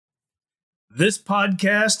This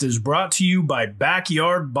podcast is brought to you by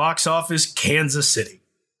Backyard Box Office Kansas City.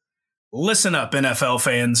 Listen up, NFL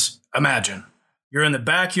fans. Imagine you're in the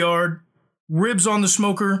backyard, ribs on the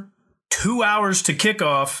smoker, 2 hours to kick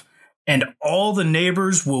off, and all the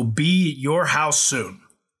neighbors will be at your house soon.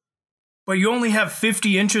 But you only have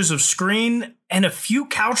 50 inches of screen and a few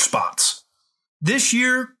couch spots. This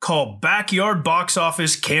year, call Backyard Box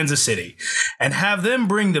Office Kansas City and have them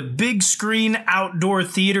bring the big screen outdoor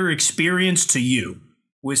theater experience to you.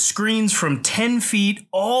 With screens from 10 feet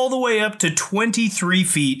all the way up to 23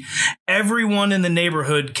 feet, everyone in the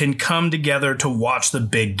neighborhood can come together to watch the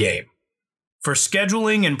big game. For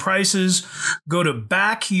scheduling and prices, go to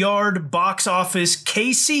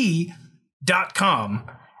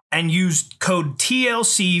backyardboxofficekc.com and use code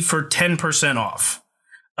TLC for 10% off.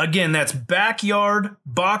 Again, that's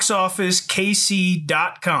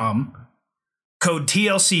backyardboxofficekc.com, code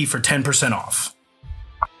TLC for 10% off.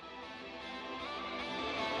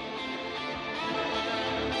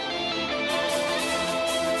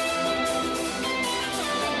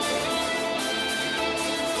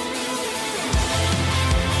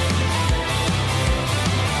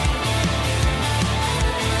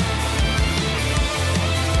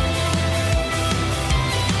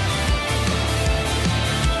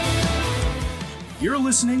 You're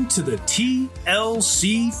listening to the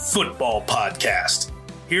TLC Football Podcast.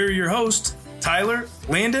 Here are your hosts, Tyler,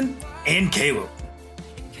 Landon, and Caleb.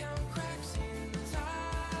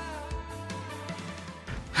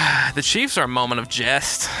 The Chiefs are a moment of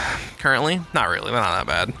jest currently. Not really. They're not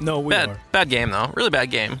that bad. No, we are. Bad game, though. Really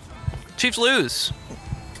bad game. Chiefs lose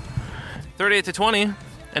 38-20.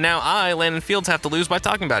 And now I, Landon Fields, have to lose by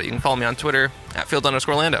talking about it. You can follow me on Twitter at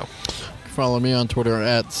Fields_Orlando. Follow me on Twitter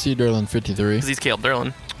at CDurlin53. Because he's Caleb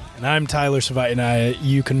Durlin. And I'm Tyler Savaitanaya.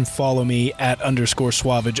 You can follow me at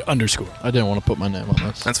 _Swavage_. I didn't want to put my name on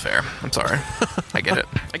this. That's fair. I'm sorry. I get it.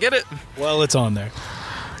 I get it. Well, it's on there.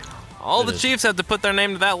 All the Chiefs have to put their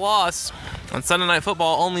name to that loss on Sunday Night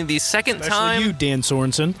Football. Only the second time. Especially you, Dan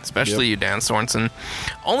Sorensen. Especially you, Dan Sorensen.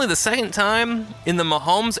 Only the second time in the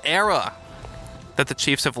Mahomes era that the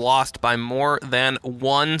Chiefs have lost by more than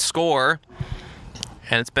one score.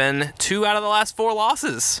 And it's been 2 out of the last 4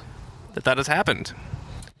 losses that has happened.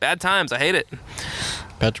 Bad times. I hate it.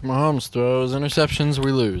 Patrick Mahomes throws interceptions,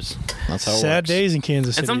 we lose. That's how it works. Sad days in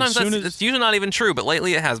Kansas City. And sometimes it's usually not even true, but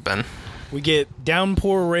lately it has been. We get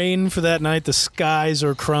downpour rain for that night. The skies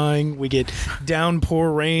are crying. We get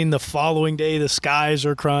downpour rain the following day. The skies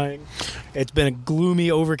are crying. It's been a gloomy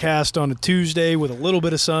overcast on a Tuesday with a little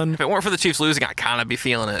bit of sun. If it weren't for the Chiefs losing, I'd kind of be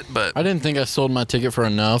feeling it. But I didn't think I sold my ticket for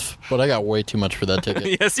enough, but I got way too much for that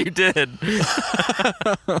ticket. Yes, you did.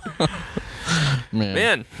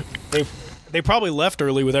 Man. They probably left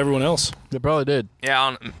early with everyone else. They probably did.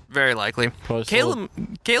 Yeah, very likely. Caleb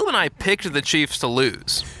and I picked the Chiefs to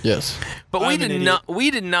lose. Yes. But we did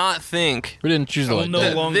not think we didn't choose it like that.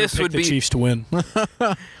 No longer this pick would the be Chiefs to win.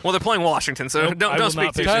 Well, they're playing Washington, so Nope, don't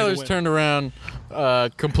speak too soon. Tyler's turned around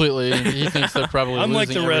completely. He thinks they're probably Unlike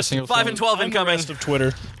losing the every rest, single 5 time. and 12 I'm the incoming. rest of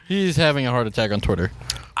Twitter. He's having a heart attack on Twitter.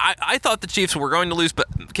 I thought the Chiefs were going to lose, but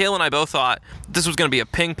Kayla and I both thought this was going to be a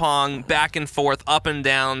ping-pong, back and forth, up and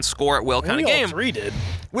down, score at will kind of game. All 3 did.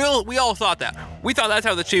 We all thought that. We thought that's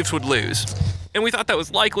how the Chiefs would lose. And we thought that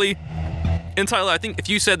was likely. And Tyler, I think if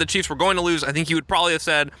you said the Chiefs were going to lose, I think you would probably have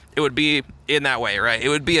said it would be in that way, right? It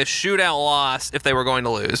would be a shootout loss if they were going to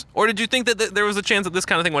lose. Or did you think that there was a chance that this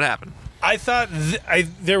kind of thing would happen? I thought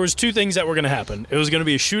there was 2 things that were going to happen. It was going to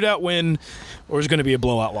be a shootout win, or it was going to be a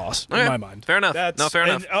blowout loss, in my mind. Fair enough. Fair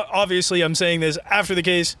enough. Obviously, I'm saying this after the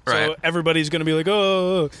case, right. So everybody's going to be like,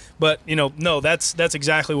 oh. But, no, that's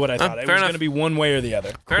exactly what I thought. It was going to be one way or the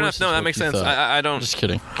other. Fair enough. No, that makes sense. I don't. Just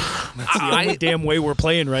kidding. That's the only damn way we're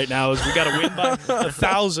playing right now is we got to win by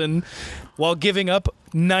 1,000 while giving up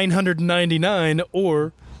 999,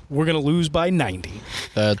 or we're going to lose by 90.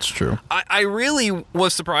 That's true. I really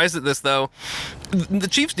was surprised at this, though. The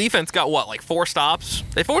Chiefs' defense got, 4 stops?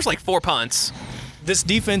 They forced, 4 punts. This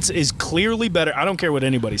defense is clearly better. I don't care what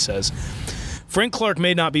anybody says. Frank Clark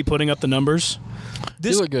may not be putting up the numbers.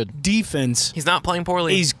 This look good. defense He's not playing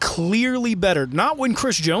poorly. is clearly better. Not when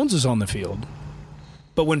Chris Jones is on the field,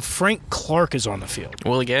 but when Frank Clark is on the field.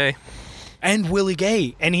 Willie Gay. And Willie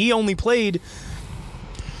Gay. And he only played...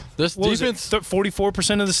 This defense,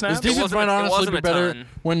 44% of the snaps. this defense might honestly be better ton.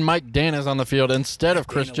 when Mike Dan is on the field instead of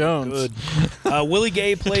Chris Jones. Good. Willie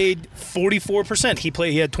Gay played 44%.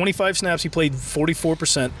 He had 25 snaps. He played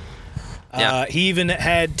 44%. Yeah. He even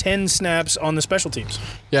had 10 snaps on the special teams.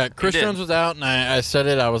 Yeah, Chris Jones was out, and I said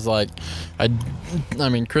it. I was like, I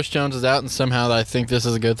mean, Chris Jones is out, and somehow I think this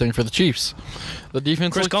is a good thing for the Chiefs. The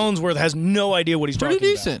defense Chris Collinsworth has no idea what he's talking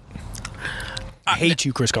pretty decent. about. I hate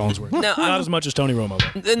you, Chris Collinsworth. No, Not as much as Tony Romo,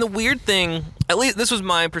 though. And the weird thing, at least this was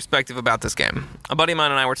my perspective about this game. A buddy of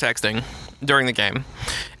mine and I were texting during the game.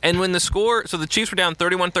 And when the score, so the Chiefs were down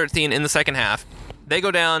 31-13 in the second half. They go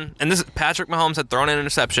down, and this Patrick Mahomes had thrown an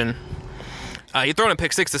interception. He'd thrown a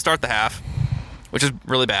pick six to start the half, which is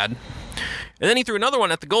really bad. And then he threw another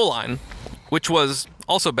one at the goal line, which was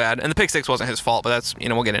also bad. And the pick six wasn't his fault, but that's,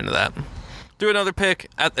 we'll get into that. Threw another pick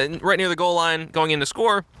right near the goal line, going in to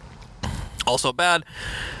score. Also bad.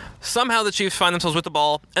 Somehow the Chiefs find themselves with the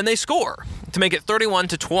ball, and they score to make it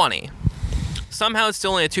 31-20. Somehow it's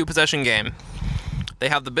still only a two-possession game. They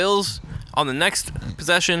have the Bills on the next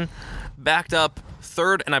possession, backed up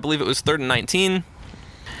third, and I believe it was 3rd and 19.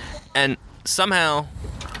 And somehow,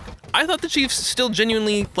 I thought the Chiefs still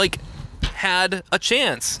genuinely, had a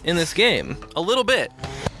chance in this game. A little bit.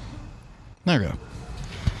 There we go.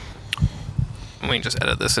 Let me just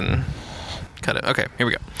edit this and cut it. Okay, here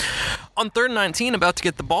we go. On 3rd and 19, about to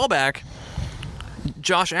get the ball back,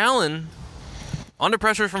 Josh Allen, under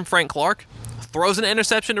pressure from Frank Clark, throws an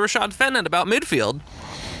interception to Rashad Fenton at about midfield.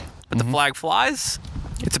 But the flag flies.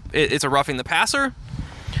 It's a roughing the passer.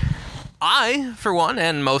 I, for one,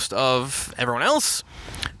 and most of everyone else,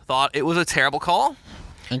 thought it was a terrible call.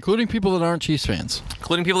 Including people that aren't Chiefs fans.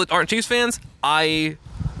 Including people that aren't Chiefs fans. I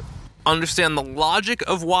understand the logic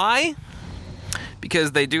of why.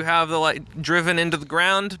 Because they do have the driven into the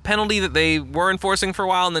ground penalty that they were enforcing for a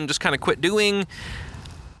while and then just kind of quit doing.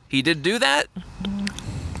 He did do that.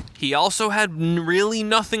 He also had really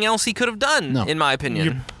nothing else he could have done, in my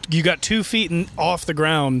opinion. You got 2 feet off the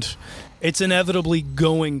ground. It's inevitably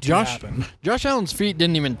going to happen. Josh Allen's feet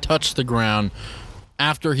didn't even touch the ground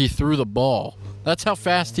after he threw the ball. That's how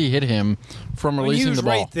fast he hit him from releasing the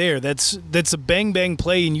ball. Right there. That's a bang bang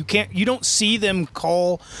play, and you don't see them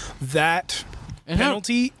call that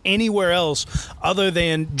penalty anywhere else other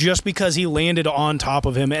than just because he landed on top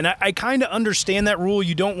of him. And I kind of understand that rule.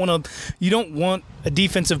 You don't want a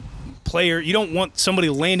defensive player. You don't want somebody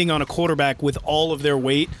landing on a quarterback with all of their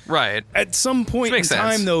weight. Right. At some point in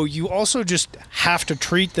time, though, you also just have to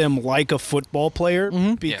treat them like a football player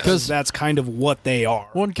because that's kind of what they are.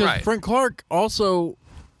 Well, because Frank Clark also,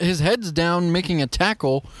 his head's down making a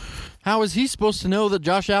tackle. How is he supposed to know that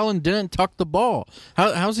Josh Allen didn't tuck the ball?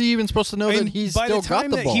 How's he even supposed to know that he's still got the ball? By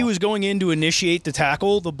the time that he was going in to initiate the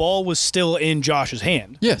tackle, the ball was still in Josh's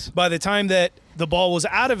hand. Yes. By the time that the ball was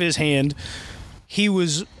out of his hand, he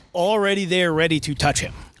was already there ready to touch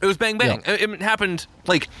him. It was bang, bang. Yeah. It happened,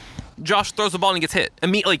 Josh throws the ball and he gets hit.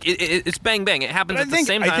 It's bang, bang. It happens at the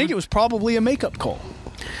same time. I think it was probably a makeup call.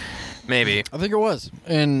 Maybe. I think it was,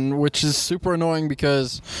 and which is super annoying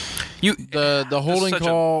because the holding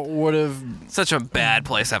call would have such a bad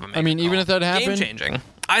place to have a makeup call. Even if that happened, game-changing.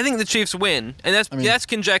 I think the Chiefs win, and that's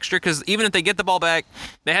conjecture because even if they get the ball back,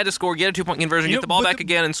 they had to score, get a 2-point conversion, get the ball back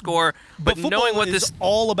again, and score. But knowing what this is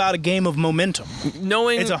all about a game of momentum.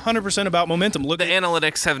 Knowing it's 100% about momentum. Look, the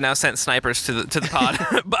analytics have now sent snipers to the pod.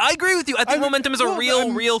 But I agree with you. I think momentum is a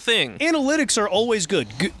real thing. Analytics are always good.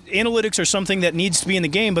 Analytics are something that needs to be in the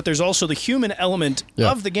game, but there's also the human element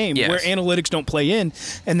of the game where analytics don't play in,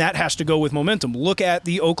 and that has to go with momentum. Look at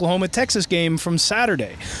the Oklahoma-Texas game from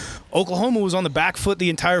Saturday. Oklahoma was on the back foot the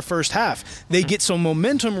entire first half. They get some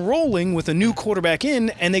momentum rolling with a new quarterback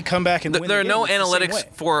in, and they come back and win. There are no analytics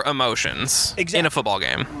for emotions in a football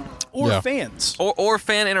game. Or fans. Or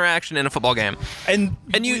fan interaction in a football game. And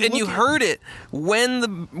you heard it when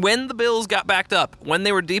the Bills got backed up, when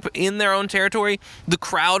they were deep in their own territory, the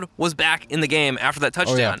crowd was back in the game after that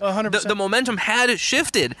touchdown. 100%. The momentum had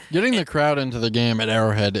shifted. Getting the crowd into the game at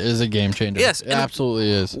Arrowhead is a game changer. Yes. It absolutely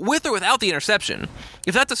is. With or without the interception.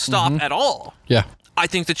 If that's a stop at all, I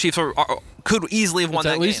think the Chiefs could easily have won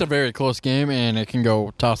that game. It's at least a very close game, and it can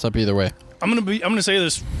go toss up either way. I'm gonna say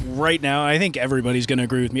this right now. I think everybody's gonna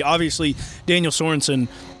agree with me. Obviously, Daniel Sorensen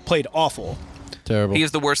played awful. Terrible. He is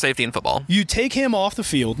the worst safety in football. You take him off the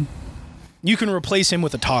field, you can replace him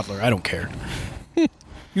with a toddler. I don't care.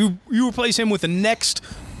 you replace him with the next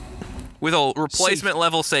with a replacement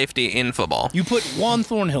level safety in football. You put Juan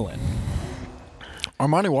Thornhill in.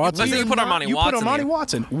 Armani Watson. You put Armani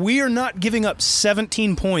Watson. We are not giving up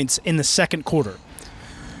 17 points in the second quarter.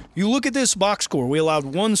 You look at this box score. We allowed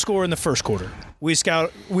 1 score in the first quarter. We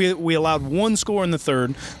allowed 1 score in the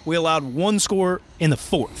third. We allowed 1 score in the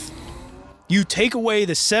fourth. You take away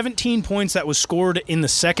the 17 points that was scored in the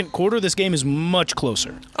second quarter, this game is much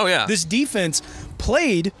closer. Oh, yeah. This defense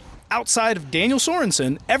played outside of Daniel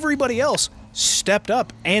Sorensen. Everybody else stepped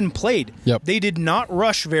up and played. Yep. They did not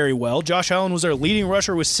rush very well. Josh Allen was their leading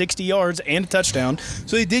rusher with 60 yards and a touchdown.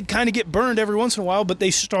 So they did kind of get burned every once in a while, but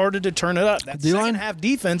they started to turn it up. That second half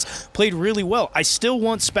defense played really well. I still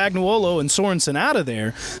want Spagnuolo and Sorensen out of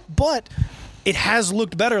there, but it has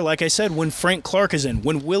looked better, like I said, when Frank Clark is in,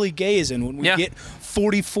 when Willie Gay is in, when we get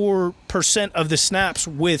 44% of the snaps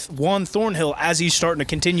with Juan Thornhill as he's starting to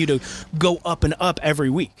continue to go up and up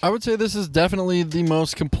every week. I would say this is definitely the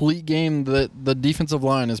most complete game that the defensive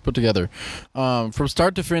line has put together. From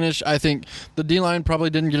start to finish, I think the D-line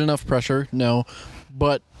probably didn't get enough pressure, no.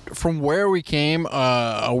 But from where we came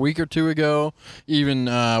a week or two ago, even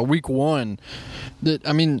week one,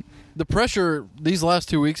 the pressure these last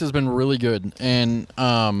 2 weeks has been really good, and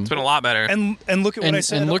it's been a lot better. And look at what I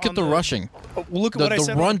said. And look at the rushing. Look at what I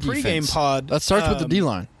said run on the pregame defense. pod. That starts with the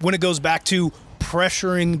D-line. When it goes back to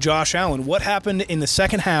pressuring Josh Allen, what happened in the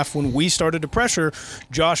second half when we started to pressure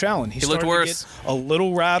Josh Allen? He looked started worse. to get a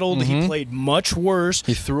little rattled. He played much worse.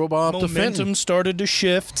 He threw a ball up to Fenton. Momentum started to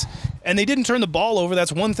shift, and they didn't turn the ball over.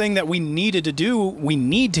 That's one thing that we needed to do. We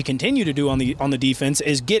need to continue to do on the defense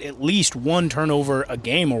is get at least one turnover a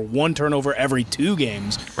game or one turnover every 2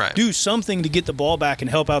 games. Right. Do something to get the ball back and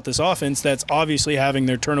help out this offense that's obviously having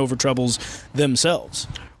their turnover troubles themselves.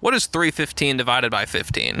 What is 315 divided by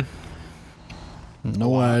 15?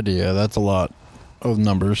 No idea. That's a lot of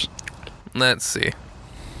numbers. Let's see.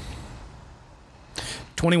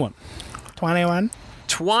 21.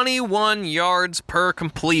 21 yards per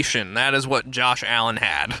completion. That is what Josh Allen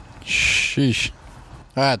had. Sheesh.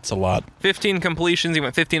 That's a lot. 15 completions. He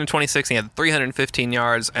went 15 to 26. He had 315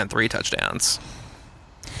 yards and 3 touchdowns.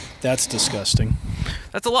 That's disgusting.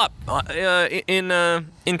 That's a lot.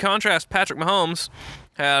 In contrast, Patrick Mahomes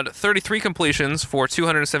had 33 completions for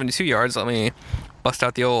 272 yards. Let me bust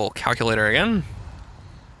out the old calculator again.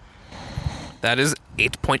 That is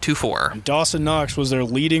 8.24. Dawson Knox was their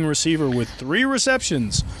leading receiver with 3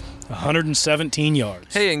 receptions, 117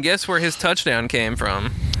 yards. Hey, and guess where his touchdown came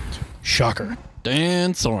from? Shocker.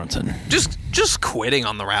 Dan Sorensen. Just quitting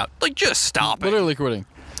on the route. Like, just stopping. Literally quitting.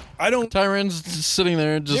 Tyron's sitting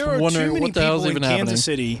there just wondering what the hell's even happening. Kansas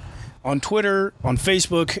City, on Twitter, on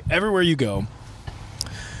Facebook, everywhere you go,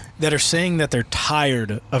 that are saying that they're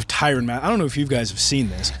tired of Tyrann Mathieu. I don't know if you guys have seen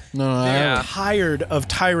this. No, They're tired of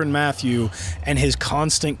Tyrann Mathieu and his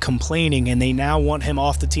constant complaining, and they now want him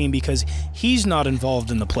off the team because he's not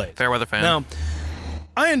involved in the play. Fairweather fan. Now,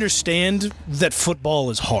 I understand that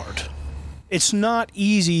football is hard. It's not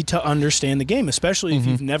easy to understand the game, especially if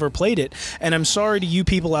you've never played it. And I'm sorry to you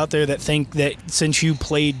people out there that think that since you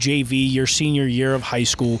played JV your senior year of high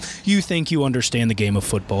school, you think you understand the game of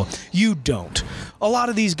football. You don't. A lot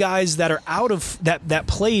of these guys that are out of that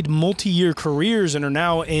played multi-year careers and are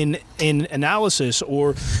now in analysis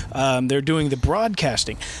or they're doing the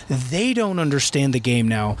broadcasting, they don't understand the game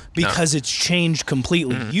now because it's changed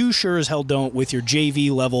completely. You sure as hell don't with your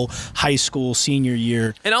JV level high school senior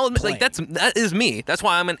year. And I'll admit, that is me. That's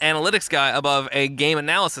why I'm an analytics guy above a game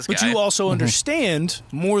analysis guy. But you also understand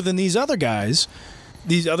more than these other guys,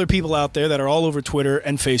 these other people out there that are all over Twitter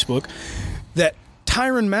and Facebook, that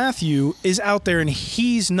Tyrann Mathieu is out there and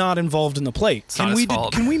he's not involved in the play. Can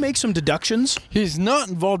we make some deductions? He's not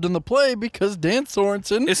involved in the play because Dan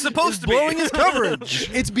Sorensen is supposed to be blowing his coverage.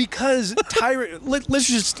 It's because Tyrann. Let's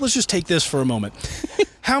just take this for a moment.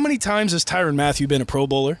 How many times has Tyrann Mathieu been a Pro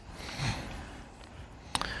Bowler?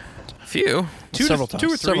 Few. Several times. 2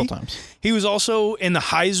 or 3. Several times. He was also in the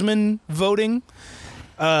Heisman voting.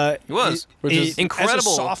 He was. Which is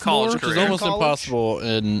incredible college Which career. is almost impossible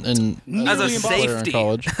as a safety.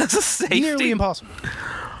 College. As a safety. Nearly impossible.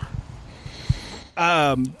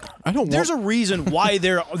 There's a reason why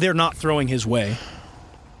they're not throwing his way.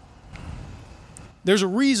 There's a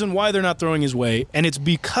reason why they're not throwing his way, and it's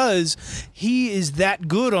because he is that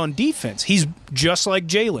good on defense. He's just like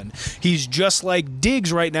Jalen. He's just like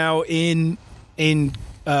Diggs right now in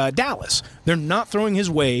Dallas. They're not throwing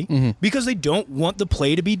his way because they don't want the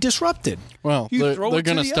play to be disrupted. Well, they're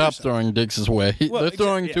going to stop throwing Diggs' way. They're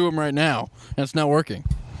throwing to him right now, and it's not working.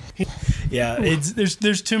 Yeah,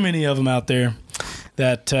 there's too many of them out there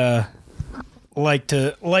that like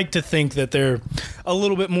to think that they're a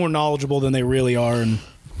little bit more knowledgeable than they really are, and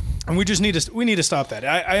we just need to stop that.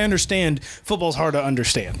 I understand football's hard to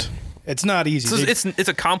understand. It's not easy. It's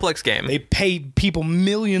a complex game. They pay people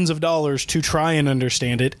millions of dollars to try and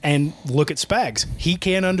understand it, and look at Spags. He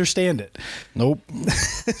can't understand it. Nope.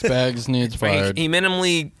 Spags needs fired. He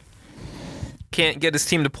minimally can't get his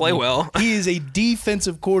team to play well. He is a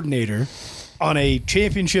defensive coordinator on a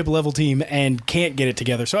championship level team and can't get it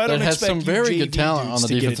together. So I don't expect has some very good talent on the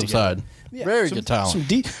defensive side. Very good talent.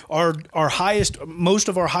 Most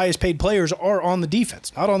of our highest paid players are on the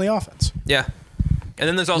defense, not on the offense. Yeah. And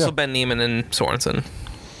then there's also Yeah. Ben Neiman and Sorensen.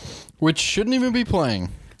 Which shouldn't even be playing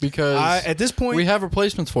because At this point, we have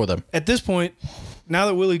replacements for them. At this point, now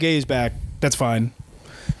that Willie Gay is back, that's fine.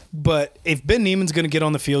 But if Ben Neiman's going to get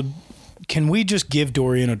on the field, can we just give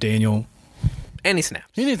Dorian O'Daniel Any snaps.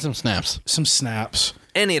 He needs some snaps. some snaps?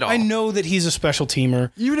 Any at all. I know that he's a special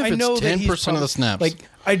teamer. Even if I it's know that 10% of the snaps. Like,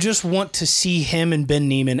 I just want to see him and Ben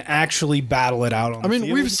Neiman actually battle it out on the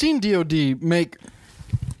field. We've seen DOD make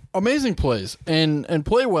amazing plays and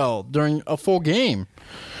play well during a full game.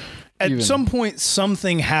 At some point,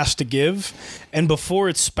 something has to give, and before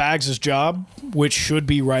it's Spags' job, which should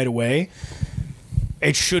be right away,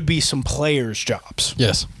 it should be some players' jobs.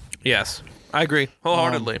 Yes. Yes. I agree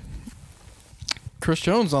wholeheartedly. Chris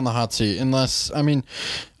Jones on the hot seat, unless I'm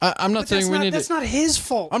not saying we need That's to. not his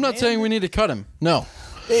fault. I'm not saying we need to cut him. No,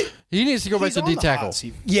 he needs to go back He's to on D the tackle. hot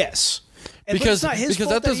seat. Yes. But Because- it's not his because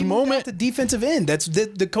fault at that this he moved moment- out the defensive end. That's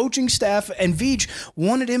the coaching staff and Veach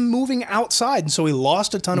wanted him moving outside, and so he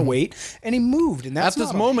lost a ton of weight and he moved. And that's At this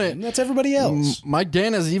not on moment, him. That's everybody else. Mike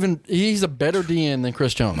Dana he's a better DN than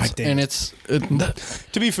Chris Jones. Mike Dana. And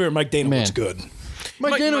To be fair, Mike Dana Man. was good.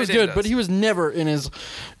 Mike Dana was Dana good, does. but he was never in his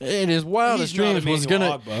wildest He's not dreams was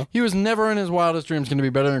Emmanuel gonna. Ogbah. He was never in his wildest dreams going to be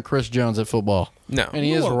better than Chris Jones at football. No. and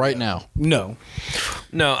he is Well, right now. No.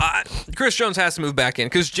 No, Chris Jones has to move back in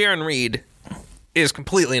because Jaron Reed is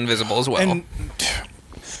completely invisible as well. And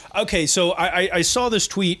okay, so I saw this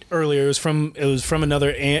tweet earlier. It was from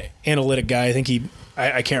another analytic guy. I think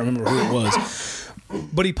I can't remember who it was,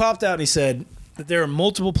 but he popped out and he said that there are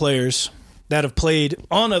multiple players that have played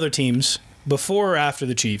on other teams before or after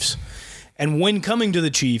the Chiefs, and when coming to the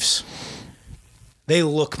Chiefs, they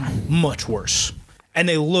look much worse, and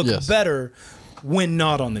they look Yes. better when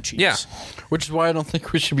not on the Chiefs. Yeah. Which is why I don't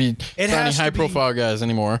think we should be It signing has to be- high-profile guys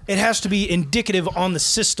anymore. It has to be indicative on the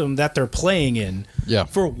system that they're playing in Yeah.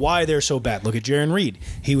 for why they're so bad. Look at Jaron Reed.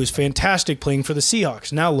 He was fantastic playing for the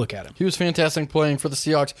Seahawks. Now look at him. He was fantastic playing for the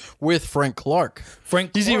Seahawks with Frank Clark.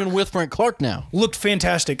 He's Clark even with Frank Clark now. looked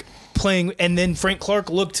fantastic playing, and then Frank Clark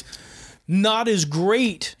looked not as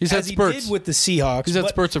great He's had as he spurts. did with the Seahawks. He's had but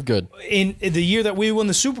spurts of good. in the year that we won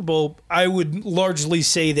the Super Bowl, I would largely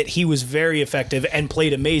say that he was very effective and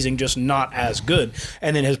played amazing, just not as good,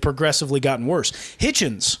 and then has progressively gotten worse.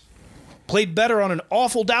 Hitchens played better on an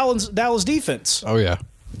awful Dallas defense. Oh yeah.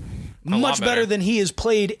 Much lot better better. than he has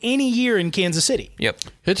played any year in Kansas City. Yep.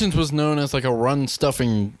 Hitchens was known as like a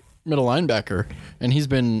run-stuffing middle linebacker, and he's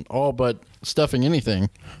been all but stuffing anything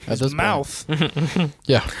at this Mouth. point.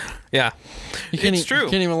 Yeah. Yeah. He can't It's true.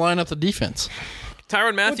 He can't even line up the defense.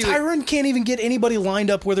 Tyrann Well, Mathieu. Tyrann can't even get anybody lined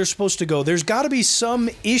up where they're supposed to go. There's got to be some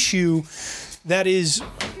issue that is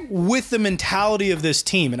with the mentality of this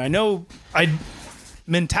team. And I know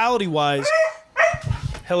mentality-wise,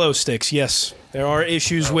 hello, Sticks. Yes, there are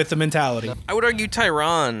issues with the mentality. I would argue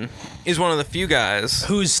Tyrann is one of the few guys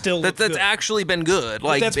Who's still that's good. actually been good.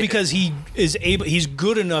 But that's because he's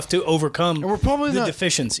good enough to overcome we're probably the not-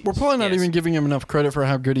 deficiencies. We're probably not Yes. even giving him enough credit for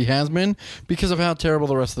how good he has been because of how terrible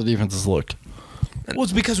the rest of the defense has looked. Well,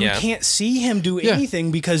 it's because Yeah. we can't see him do Yeah.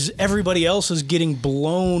 anything because everybody else is getting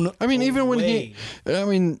blown. I mean, even when away.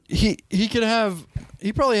 he could have,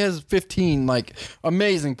 he probably has 15 like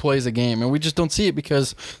amazing plays a game, and we just don't see it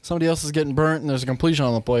because somebody else is getting burnt and there's a completion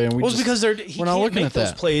on the play, and Well, it's because we're he not can't looking make at those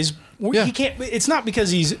that. plays. Yeah. He can't. It's not because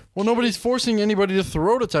he's. Well, nobody's forcing anybody to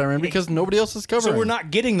throw to Tyrann because nobody else is covering. So we're not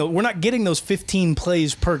getting those 15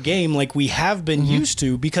 plays per game like we have been used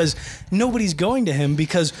to because nobody's going to him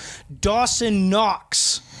because Dawson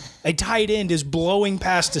Knox, a tight end, is blowing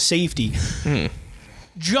past to safety.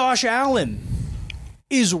 Josh Allen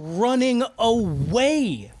is running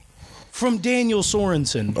away from Daniel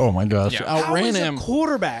Sorensen. Oh my gosh! Yeah. How Outran is him. a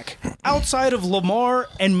quarterback outside of Lamar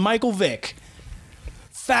and Michael Vick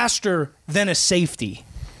faster than a safety?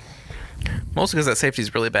 mostly because that safety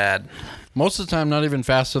is really bad. Most of the time, not even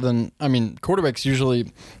faster than. I mean, quarterbacks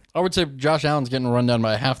usually. I would say Josh Allen's getting run down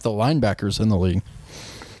by half the linebackers in the league. Run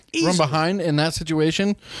Easily. behind in that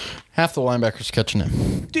situation, half the linebackers catching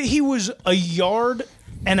him. Dude, he was a yard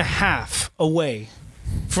and a half away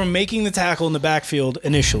from making the tackle in the backfield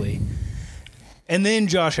initially. And then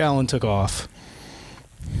Josh Allen took off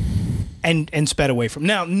and sped away from.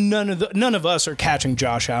 Now, none of us are catching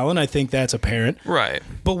Josh Allen. I think that's apparent. Right.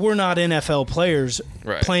 But we're not NFL players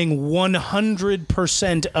Right. playing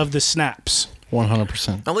 100% of the snaps.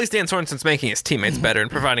 100%. At least Dan Sorensen's making his teammates better and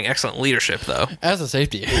providing excellent leadership, though. As a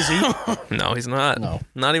safety. Is he? No, he's not. No.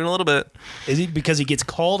 Not even a little bit. Is he? Because he gets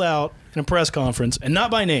called out in a press conference, and not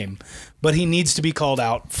by name, but he needs to be called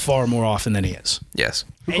out far more often than he is. Yes.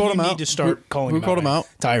 Who And called you him need out? to start calling who him called out. him out?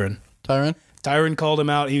 Tyron. Tyron? Called him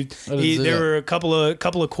out. There were a couple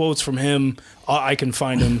of quotes from him. I can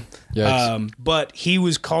find them. Yikes. But he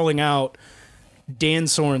was calling out Dan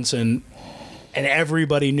Sorensen, and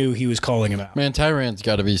everybody knew he was calling him out. Man, Tyron's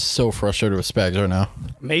got to be so frustrated with Spags right now.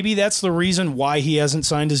 Maybe that's the reason why he hasn't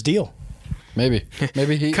signed his deal. Maybe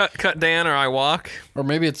he, Cut Dan or I walk. or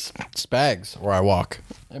maybe it's Spags or I walk.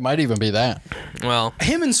 It might even be that. Well,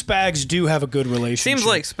 Him and Spags do have a good relationship. seems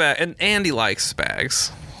like and Andy likes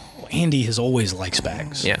Spags. Andy has always liked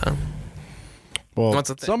Spags. Yeah. Well, What's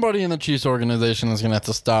the thing? somebody in the Chiefs organization is going to have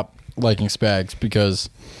to stop liking Spags because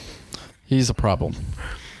he's a problem.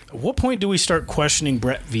 At what point do we start questioning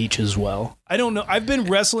Brett Veach as well? I don't know. I've been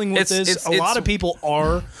wrestling with this. A lot of people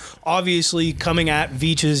are obviously coming at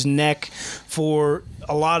Veach's neck for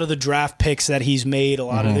a lot of the draft picks that he's made, a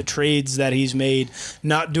lot of the trades that he's made,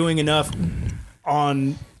 not doing enough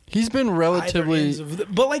on He's been relatively,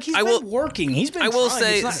 but like he's been working. He's been. I will trying.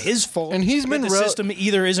 say- It's not his fault, And he's been that the system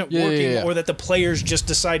either isn't working or that the players just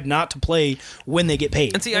decide not to play when they get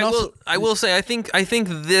paid. And see, And I will say, I think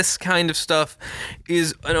this kind of stuff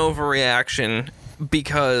is an overreaction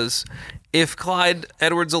because if Clyde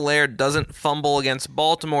Edwards-Helaire doesn't fumble against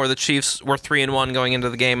Baltimore, the Chiefs were 3-1 going into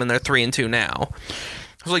the game, and they're 3-2 now.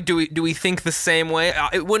 I was like, do we think the same way?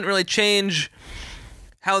 It wouldn't really change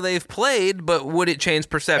how they've played, but would it change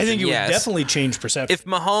perception? I think it Yes. would definitely change perception. If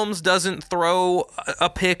Mahomes doesn't throw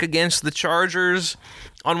a pick against the Chargers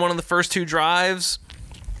on one of the first two drives,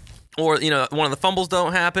 or one of the fumbles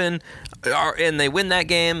don't happen, and they win that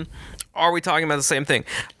game, are we talking about the same thing?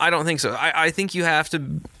 I don't think so. I think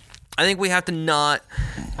we have to not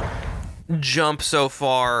jump so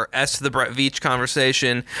far as to the Brett Veach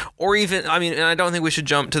conversation, or even, and I don't think we should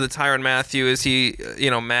jump to the Tyrann Mathieu. Is he,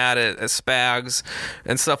 mad at Spags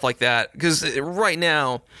and stuff like that? Because right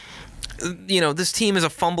now, this team is a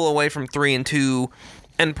fumble away from 3-2,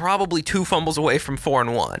 and probably 2 fumbles away from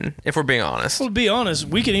 4-1. If we're being honest. Well, to be honest,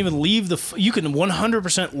 we can even you can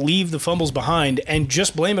 100% leave the fumbles behind and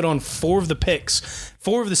just blame it on 4 of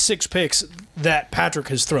the 6 picks that Patrick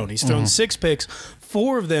has thrown. He's thrown 6 picks.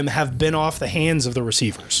 4 of them have been off the hands of the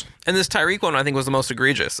receivers. And this Tyreek one, I think, was the most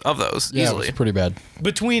egregious of those, yeah, easily. it was pretty bad.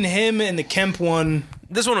 Between him and the Kemp one,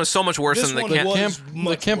 This one was so much worse than the one Kemp. was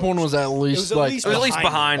The Kemp one was at least It was at least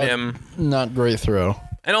behind him. not great throw.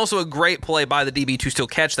 And also a great play by the DB to still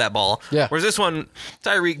catch that ball. Yeah. Whereas this one,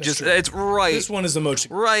 Tyreek it's right. This one is the most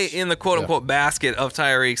Right in the quote unquote basket of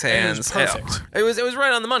Tyreek's hands. it was perfect. Yeah. It was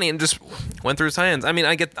right on the money and just went through his hands.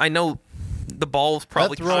 I know the ball's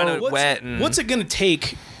probably That throw- kind of wet. And What's it going to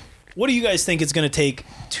take? What do you guys think it's going to take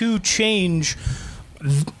to change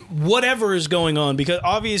whatever is going on? Because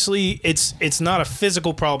obviously it's not a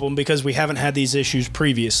physical problem because we haven't had these issues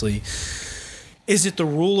previously. Is it the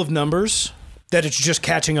rule of numbers that it's just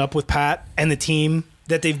catching up with Pat and the team,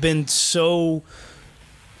 that they've been so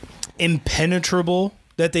impenetrable,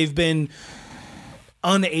 that they've been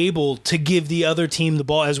unable to give the other team the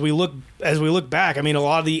ball? As we look back, a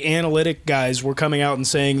lot of the analytic guys were coming out and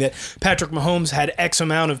saying that Patrick Mahomes had X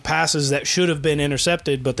amount of passes that should have been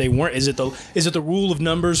intercepted, but they weren't. Is it the rule of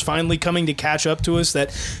numbers finally coming to catch up to us,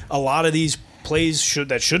 that a lot of these plays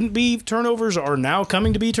that shouldn't be turnovers are now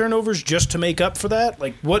coming to be turnovers just to make up for that?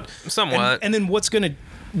 Like what? Somewhat. And then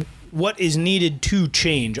what is needed to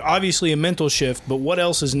change? Obviously a mental shift, but what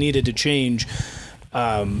else is needed to change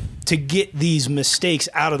to get these mistakes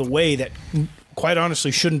out of the way that quite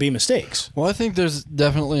honestly shouldn't be mistakes? Well, I think there's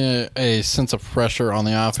definitely a sense of pressure on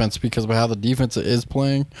the offense because of how the defense is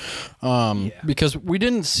playing. Because we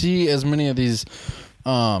didn't see as many of these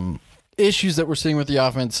issues that we're seeing with the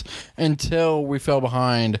offense until we fell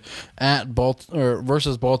behind at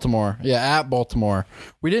versus Baltimore. Yeah, at Baltimore.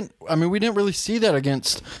 We didn't really see that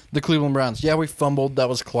against the Cleveland Browns. Yeah, we fumbled. That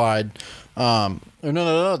was Clyde. No.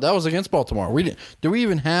 That was against Baltimore. Did we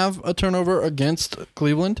even have a turnover against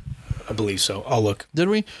Cleveland? I believe so. I'll look. Did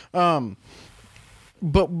we?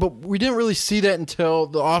 But we didn't really see that until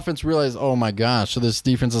the offense realized, oh my gosh, so this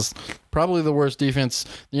defense is probably the worst defense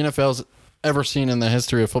the NFL's ever seen in the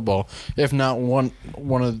history of football, if not one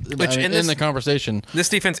of the conversation. This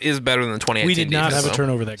defense is better than the 2018 We did not defense, have a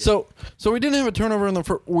turnover that game. So we didn't have a turnover in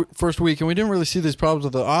the first week, and we didn't really see these problems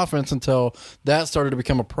with the offense until that started to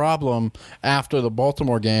become a problem after the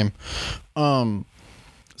Baltimore game.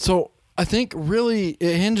 So I think really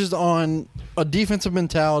it hinges on a defensive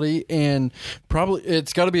mentality, and probably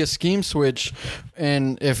it's got to be a scheme switch.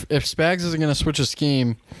 And if Spags isn't going to switch a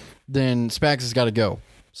scheme, then Spags has got to go.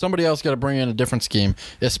 Somebody else got to bring in a different scheme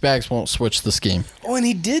if Spags won't switch the scheme. Oh, and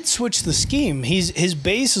he did switch the scheme. His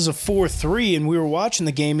base is a 4-3, and we were watching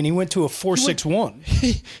the game, and he went to a 4-6-1.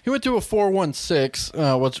 He went to a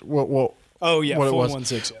 4-1-6. What? Oh, yeah, what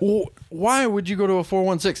 4-1-6. Well, why would you go to a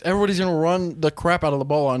 4-1-6? Everybody's going to run the crap out of the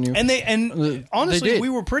ball on you. And honestly, we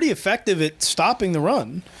were pretty effective at stopping the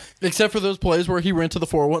run. Except for those plays where he ran to the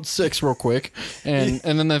 4-1-6 real quick, and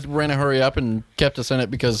then they ran a hurry up and kept us in it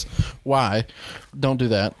because why? Don't do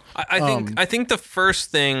that. I think the first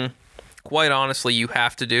thing, quite honestly, you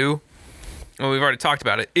have to do, and we've already talked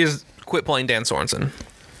about it, is quit playing Dan Sorensen.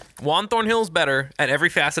 Juan Thornhill is better at every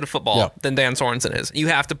facet of football than Dan Sorensen is. You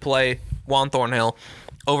have to play Juan Thornhill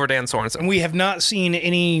over Dan Sorensen. And we have not seen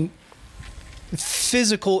any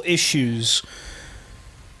physical issues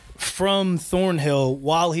from Thornhill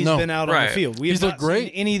while he's been out on the field. We have not seen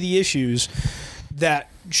any of the issues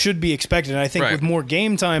that should be expected. And I think with more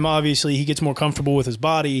game time, obviously, he gets more comfortable with his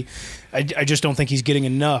body. I just don't think he's getting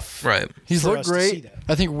enough. Right. He's looked great.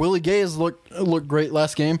 I think Willie Gay has looked great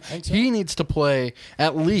last game. So. He needs to play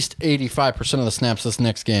at least 85% of the snaps this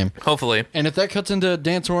next game. Hopefully. And if that cuts into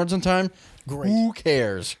Dan Sorensen time, who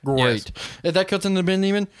cares? Great. Yes. If that cuts into Ben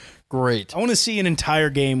Niemann, great. I want to see an entire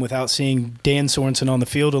game without seeing Dan Sorensen on the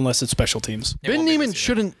field unless it's special teams. Ben Niemann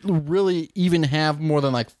shouldn't really even have more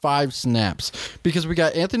than like 5 snaps because we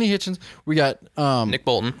got Anthony Hitchens, we got Nick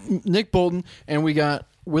Bolton, and we got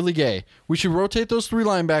Willie Gay. We should rotate those 3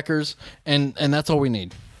 linebackers, and that's all we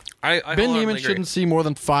need. I Ben Niemann shouldn't see more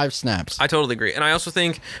than 5 snaps. I totally agree. And I also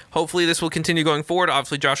think hopefully this will continue going forward.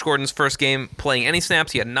 Obviously, Josh Gordon's first game playing any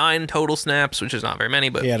snaps. He had 9 total snaps, which is not very many.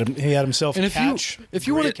 But he had himself a catch. If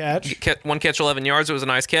you want to catch. 1 catch, 11 yards. It was a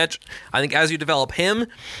nice catch. I think as you develop him,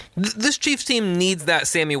 this Chiefs team needs that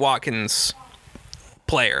Sammy Watkins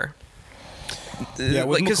player. Yeah,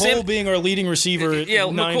 with McCole being our leading receiver,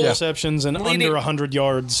 9 receptions and under 100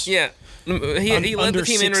 yards. Yeah. He led the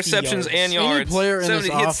team in receptions and yards. Any player in this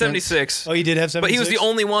he offense, had 76. Oh, he did have 76? But he was the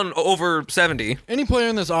only one over 70. Any player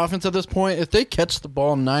in this offense at this point, if they catch the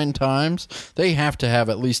ball 9 times, they have to have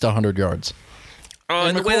at least 100 yards.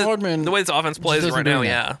 And the way this offense plays right now,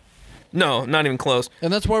 yeah. No, not even close.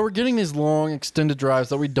 And that's why we're getting these long, extended drives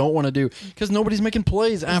that we don't want to do because nobody's making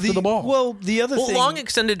plays after the ball. Well, the other thing... long,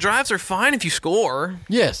 extended drives are fine if you score.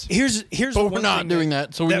 Yes. Here's but we're not doing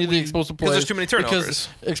that, so we need the explosive plays. Because there's too many turnovers.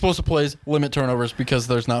 Because explosive plays limit turnovers because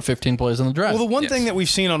there's not 15 plays in the drive. Well, the one thing that we've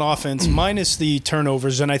seen on offense, minus the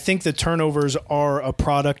turnovers, and I think the turnovers are a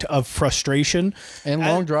product of frustration. And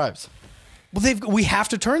long drives. Well, we have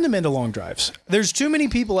to turn them into long drives. There's too many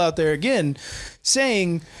people out there, again,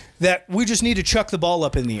 saying that we just need to chuck the ball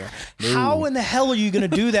up in the air. Ooh. How in the hell are you going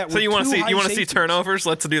to do that? So you want to see turnovers?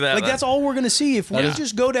 Let's do that. That's all we're going to see if we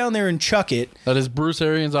just go down there and chuck it. That is Bruce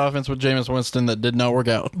Arians' offense with Jameis Winston that did not work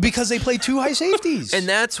out because they play 2 high safeties, and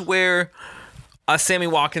that's where a Sammy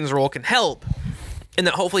Watkins role can help, and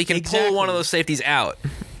that hopefully he can pull one of those safeties out.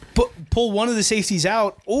 Pull one of the safeties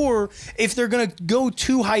out, or if they're going to go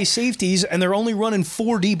 2 high safeties and they're only running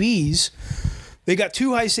 4 DBs, they got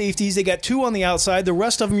 2 high safeties, they got 2 on the outside. The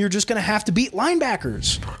rest of them, you're just going to have to beat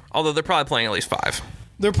linebackers. Although they're probably playing at least 5.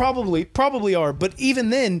 They probably are, but even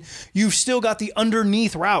then, you've still got the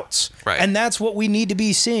underneath routes, right? And that's what we need to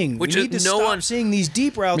be seeing. Which we need to stop seeing these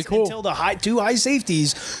deep routes until the 2 high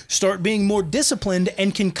safeties start being more disciplined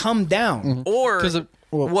and can come down. Or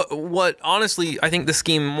what honestly I think the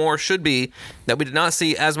scheme more should be that we did not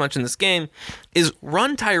see as much in this game is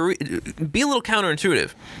run Tyreek. Be a little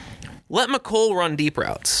counterintuitive. Let McCole run deep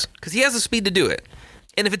routes because he has the speed to do it,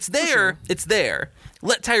 and if it's there, it's there.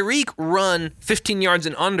 Let Tyreek run 15 yards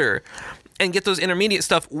and under and get those intermediate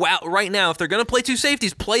stuff. Wow, right now, if they're going to play 2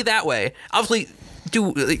 safeties, play that way. Obviously,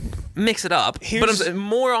 mix it up. But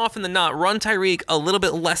more often than not, run Tyreek a little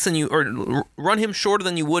bit less than you, or run him shorter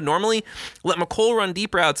than you would normally. Let McCole run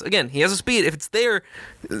deep routes. Again, he has a speed. If it's there,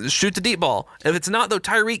 shoot the deep ball. If it's not, though,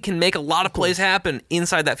 Tyreek can make a lot of plays happen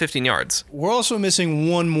inside that 15 yards. We're also missing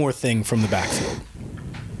one more thing from the backfield,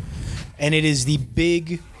 and it is the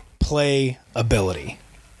big play ability.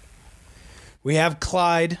 We have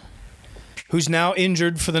Clyde, who's now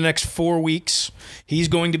injured for the next 4 weeks. He's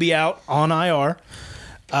going to be out on IR.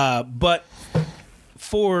 But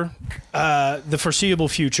for the foreseeable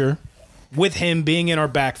future, with him being in our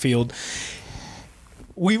backfield,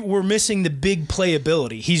 we're missing the big play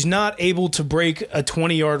ability. He's not able to break a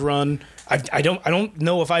 20-yard run I don't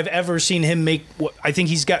know if I've ever seen him make what I think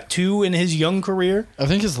he's got 2 in his young career. I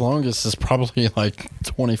think his longest is probably like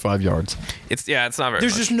 25 yards. It's not very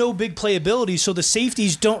There's much. just no big playability, so the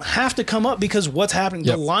safeties don't have to come up because what's happening?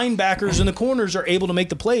 Yep. The linebackers in the corners are able to make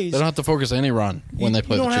the plays. They don't have to focus any run when they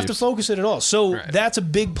play You the don't have Chiefs. to focus it at all. So Right. that's a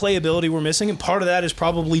big playability we're missing, and part of that is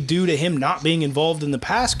probably due to him not being involved in the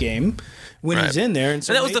pass game when Right. he's in there. And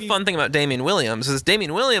so And that was the maybe fun thing about Damian Williams is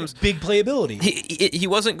Damian Williams, big playability. he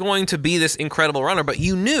wasn't going to be this incredible runner, but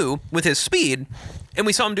you knew with his speed, and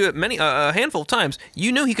we saw him do it a handful of times,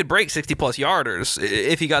 you knew he could break 60-plus yarders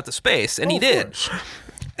if he got the space, and he of did. course.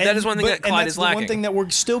 That is one thing that Clyde is lacking. One thing that we're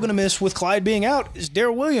still going to miss with Clyde being out is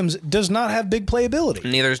Darrell Williams does not have big playability.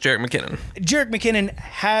 Neither is Jerick McKinnon. Jerick McKinnon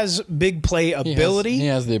has big playability. He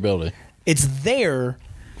has the ability. It's there.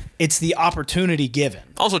 It's the opportunity given.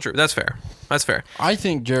 Also true. That's fair. I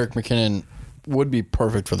think Jerick McKinnon would be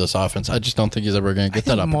perfect for this offense. I just don't think he's ever going to I get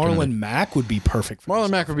that think opportunity. Marlon Mack would be perfect for Marlon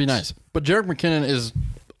this. Mack would be nice. But Jerick McKinnon is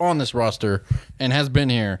on this roster and has been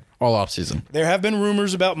here all offseason. There have been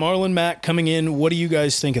rumors about Marlon Mack coming in. What do you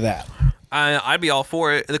guys think of that? I'd be all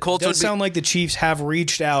for it. The Colts It would does be, sound like the Chiefs have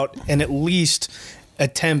reached out and at least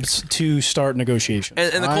attempts to start negotiations.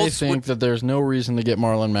 and the I Colts think that there's no reason to get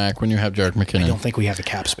Marlon Mack when you have Jerick McKinnon. I don't think we have the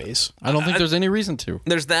cap space. I don't think there's any reason to.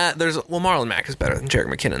 there's Marlon Mack is better than Jerick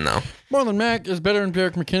McKinnon though. Marlon Mack is better than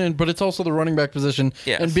Jerick McKinnon, but it's also the running back position.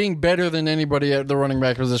 Yes. And being better than anybody at the running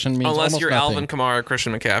back position means Unless almost you're nothing. Alvin Kamara,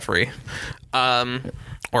 Christian McCaffrey,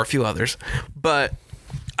 or a few others. But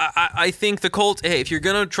I think the Colts, hey, if you're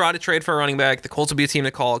going to try to trade for a running back, the Colts will be a team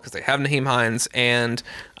to call because they have Naheem Hines and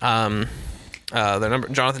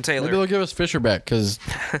Jonathan Taylor. Maybe they'll give us Fisher back because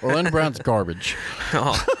Orlando Brown's garbage.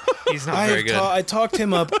 Oh, he's not very good. I talked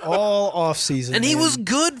him up all offseason. And he was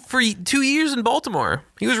good for 2 years in Baltimore.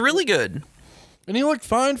 He was really good. And he looked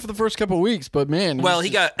fine for the first couple of weeks, but man. Well, he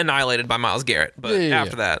got annihilated by Myles Garrett. But Yeah.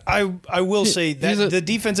 after that, I will say that he's the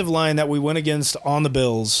defensive line that we went against on the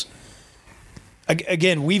Bills,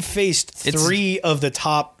 again, we've faced 3 of the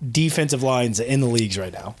top defensive lines in the leagues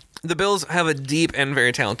right now. the Bills have a deep and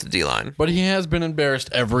very talented D-line. But he has been embarrassed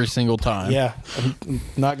every single time. Yeah, I'm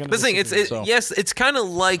not going to. The thing, yes, it's kind of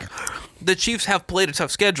like the Chiefs have played a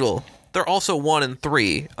tough schedule. They're also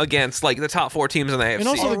 1-3 against like the top 4 teams in the AFC. And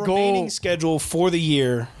also Our the goal- remaining schedule for the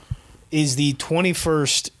year is the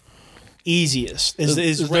 21st easiest. Is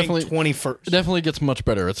It's ranked definitely- 21st. It definitely gets much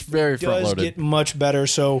better. It's very front Does loaded. get much better.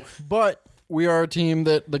 So But we are a team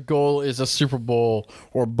that the goal is a Super Bowl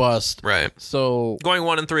or bust. Right. So Going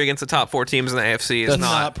 1-3 against the top 4 teams in the AFC is That's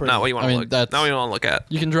not not pretty. what you want I to mean, look. that's- Not what you want to look at.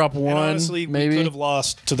 you can drop and one, honestly, we maybe. could have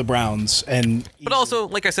lost to the Browns. But also,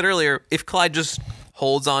 like I said earlier, if Clyde just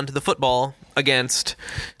holds on to the football against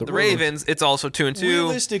the Ravens, it's also 2-2.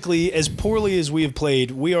 realistically, as poorly as we have played,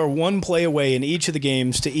 we are 1 play away in each of the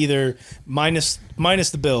games to either minus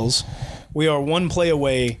the Bills. We are 1 play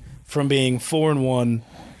away from being 4-1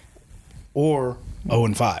 or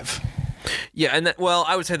 0-5. Yeah, and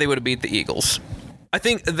I would say they would have beat the Eagles. I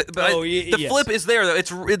think, the yes. flip is there though.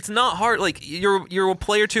 It's not hard. Like you're a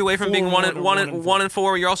play or 2 away from being 4-1 or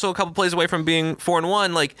 1-4. You're also a couple plays away from being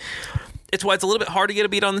 4-1. Like it's why it's a little bit hard to get a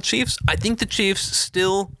beat on the Chiefs. I think the Chiefs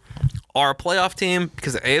still are a playoff team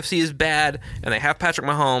because the AFC is bad and they have Patrick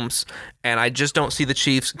Mahomes. And I just don't see the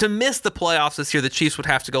Chiefs to miss the playoffs this year. The Chiefs would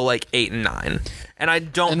have to go like 8-9, and I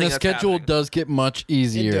don't. and think the that's schedule happening. does get much It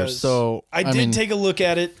easier. does. So I did mean, take a look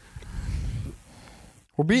at it.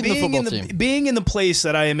 we're beating the football team. Being in the place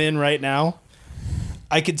that I am in right now,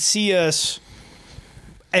 I could see us,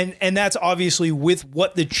 and that's obviously with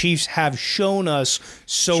what the Chiefs have shown us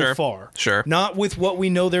so Sure. far. Sure. Not with what we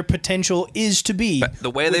know their potential is to be.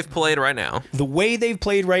 The way they've played right now. The way they've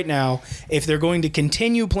played right now, if they're going to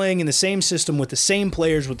continue playing in the same system with the same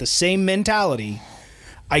players, with the same mentality,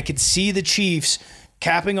 I could see the Chiefs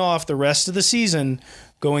capping off the rest of the season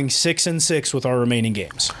going 6-6 with our remaining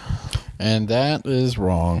games. And that is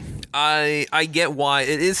wrong. I get why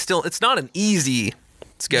it is still. It's not an easy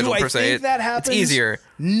schedule Do I per se. think that happens? It's easier.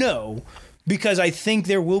 No, because I think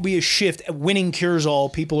there will be a shift. Winning cures all.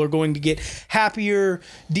 People are going to get happier.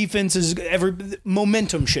 Defenses,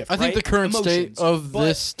 momentum shift. I think right? the current state of But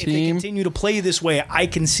this if they team- continue to play this way, I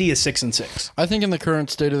can see a 6-6. I think in the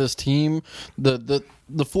current state of this team, the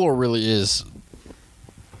floor really is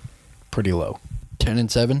Pretty low.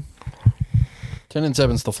 10-7.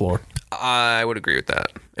 10-7 is the floor. I would agree with that.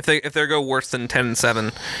 If they go worse than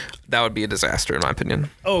 10-7, that would be a disaster in my opinion.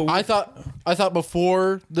 Oh, I thought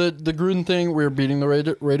before the Gruden thing, we were beating the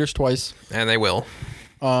Raiders twice. And they will.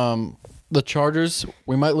 The Chargers,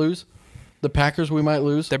 we might lose. The Packers, we might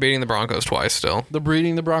lose. They're beating the Broncos twice still. They're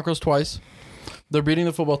beating the Broncos twice. They're beating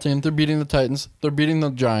the football team. They're beating the Titans. They're beating the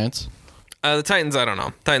Giants. The Titans, I don't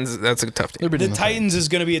know. Titans, that's a tough team. The Titans is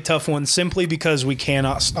going to be a tough one simply because we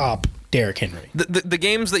cannot stop Derrick Henry. The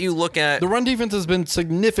games that you look at, The run defense has been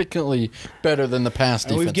significantly better than the past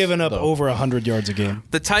And defense. we've given up though. over 100 yards a game.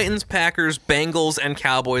 the Titans, Packers, Bengals, and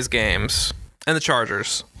Cowboys games, and the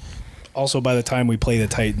Chargers. Also, by the time we play the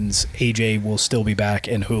Titans, AJ will still be back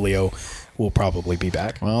and Julio will probably be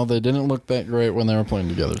back. Well, they didn't look that great when they were playing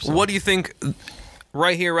together. So. What do you think,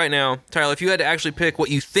 right here, right now, Tyler, if you had to actually pick what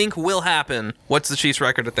you think will happen, what's the Chiefs'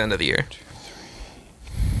 record at the end of the year?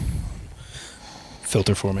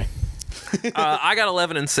 Filter for me. I got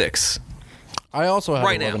 11-6 I also have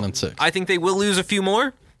right 11 now. and 6. I think they will lose a few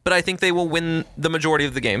more, but I think they will win the majority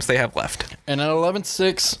of the games they have left. And at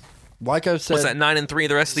 11-6, like I've said, What's that, 9-3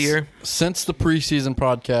 the rest of the year? since the preseason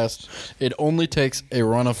podcast, it only takes a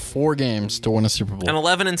run of 4 games to win a Super Bowl. And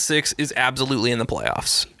 11-6 is absolutely in the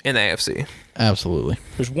playoffs in the AFC. Absolutely.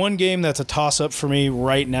 There's one game that's a toss-up for me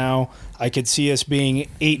right now. I could see us being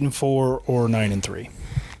 8-4 or 9-3.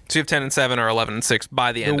 So you have 10-7 or 11-6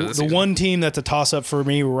 by the end of the The season. one team that's a toss-up for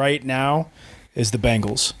me right now is the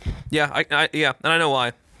Bengals. Yeah, yeah, and I know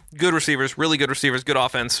why. Good receivers, really good receivers, good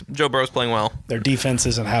offense. Joe Burrow's playing well. Their defense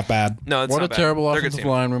isn't half bad. No, it's What not a bad. terrible They're a good offensive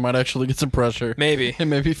team. line. We might actually get some pressure. Maybe. It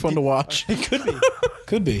may be fun to watch.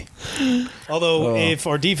 Could be. Although, if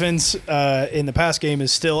our defense in the past game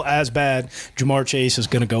is still as bad, Jamar Chase is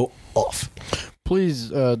going to go off. Please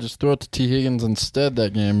just throw it to T. Higgins instead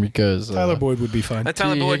that game because Tyler Boyd would be fine.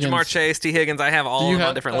 Tyler T. Boyd, Jamar Higgins. Chase, T. Higgins, I have all Do you of them on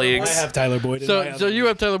have different Tyler leagues. I have Tyler Boyd. So you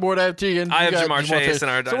have Tyler Boyd, I have T. Higgins. I you have got Jamar Chase in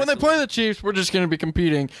our So when they dynasty. play the Chiefs, we're just going to be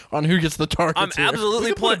competing on who gets the targets. I'm here. absolutely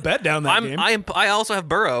We could put a bet down that game. I also have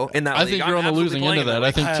Burrow in that I league. think I'm you're on the absolutely losing end of playing that. I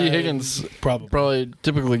league. think T. Higgins Probably.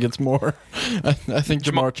 typically gets more. I think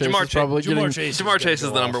Jamar Chase Jamar is probably Jamar getting. Chase, Jamar Chase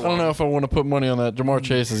is the number I don't one. know if I want to put money on that. Jamar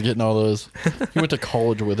Chase is getting all those. He went to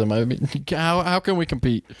college with him. I mean, how can we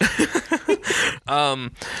compete?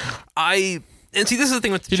 And see, this is the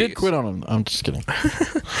thing with the He did Chiefs. quit on him. I'm just kidding.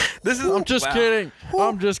 This is I'm just wow. kidding.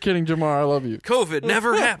 I'm just kidding, Jamar. I love you. COVID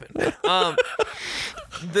never happened.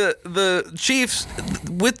 The Chiefs,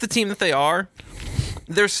 with the team that they are,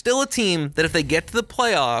 they're still a team that if they get to the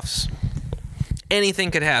playoffs,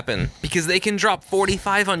 anything could happen because they can drop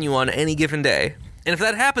 45 on you on any given day. And if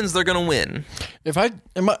that happens, they're going to win. If I'm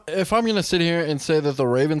going to sit here and say that the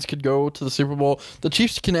Ravens could go to the Super Bowl, the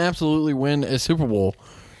Chiefs can absolutely win a Super Bowl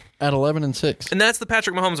at 11-6. And that's the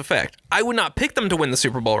Patrick Mahomes effect. I would not pick them to win the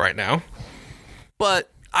Super Bowl right now,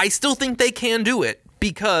 but I still think they can do it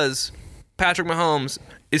because Patrick Mahomes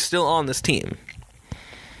is still on this team.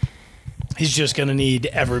 He's just going to need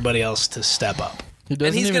everybody else to step up. He And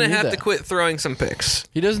doesn't he's even going to need have that. to quit throwing some picks.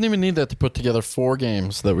 He doesn't even need that to put together 4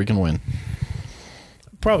 games that we can win.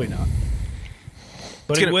 Probably not.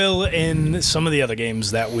 But It's he gonna- will in some of the other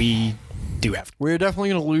games that we do have. We're definitely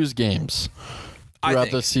going to lose games I throughout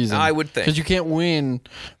think. this season. I would think. Because you can't win.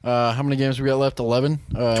 How many games we got left? 11?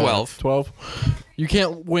 12. 12. You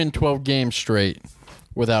can't win 12 games straight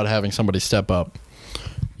without having somebody step up.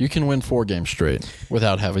 You can win 4 games straight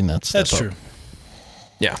without having that step That's up. true.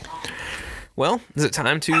 Yeah. Well, is it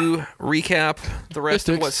time to recap the rest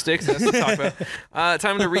of what Sticks has to talk about?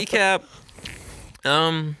 Time to recap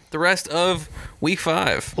the rest of Week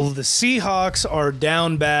 5. Well, the Seahawks are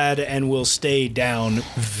down bad and will stay down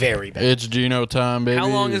very bad. It's Geno time, baby. How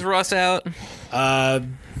long is Russ out?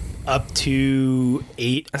 Up to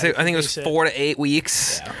 8. I think it was they said. 4 to 8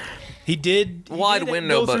 weeks. He did Wide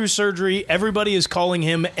window, go but- through surgery. Everybody is calling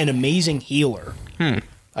him an amazing healer.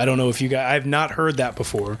 I don't know if you guys. I've not heard that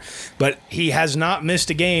before, but he has not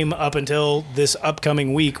missed a game up until this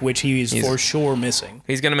upcoming week, which he is for sure missing.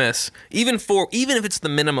 He's gonna miss. Even if it's the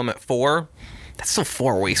minimum at 4, that's still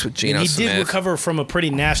 4 weeks with Geno And he Smith. did recover from a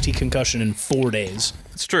pretty nasty concussion in 4 days.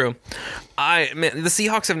 It's true. The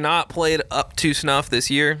Seahawks have not played up to snuff this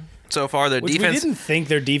year so far. Their Which defense. we didn't think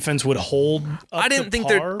their defense would hold. Up I didn't to think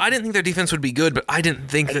par. I didn't think their defense would be good, but I didn't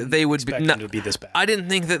think that they would be. expect them to be this bad. I didn't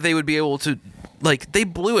think that they would be able to. Like, they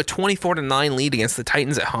blew a 24-9 lead against the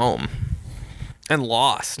Titans at home and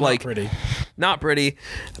lost. Not Like, pretty. not pretty.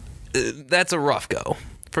 That's a rough go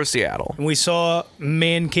for Seattle. And we saw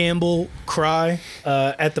Man Campbell cry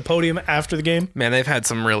at the podium after the game. Man, they've had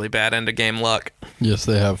some really bad end of game luck. Yes,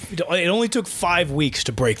 they have. It only took 5 weeks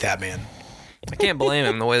to break that man. I can't blame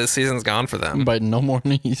him the way the season's gone for them. Biting no more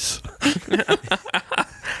knees.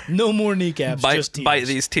 No more kneecaps, just tears. Bite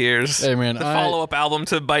these tears. Hey, man, the I- follow-up album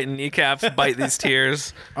to Biting Kneecaps, Bite These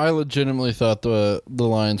Tears. I legitimately thought the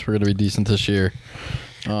Lions were going to be decent this year.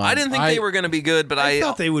 I didn't think they were going to be good, but I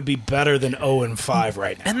thought they would be better than 0-5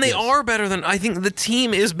 right now. And they are better than. I think the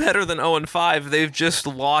team is better than 0-5. They've just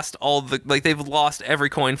lost they've lost every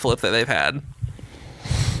coin flip that they've had.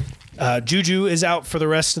 Juju is out for the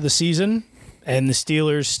rest of the season, and the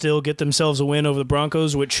Steelers still get themselves a win over the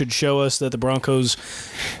Broncos, which should show us that the Broncos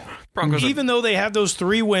even though they have those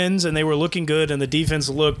 3 wins and they were looking good and the defense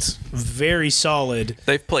looked very solid,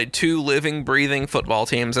 They've played 2 living, breathing football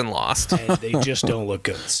teams and lost. and they just don't look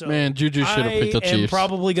good. So Man, Juju should have picked the I am Chiefs.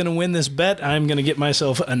 probably going to win this bet. I'm going to get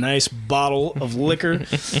myself a nice bottle of liquor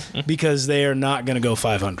because they are not going to go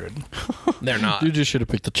 500. They're not. Juju should have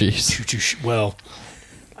picked the Chiefs. Well,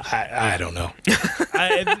 I don't know.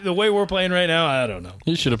 The way we're playing right now, I don't know.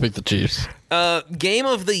 He should have picked the Chiefs. Game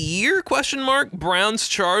of the year? Browns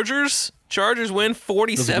Chargers. Chargers win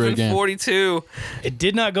 47-42. It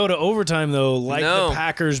did not go to overtime, though, like No. the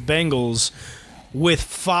Packers-Bengals, with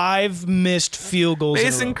 5 missed field goals in a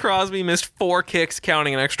Mason row. Crosby missed 4 kicks,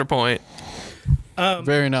 counting an extra point.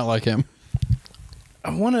 Very not like him. I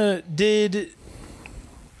want to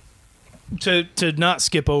not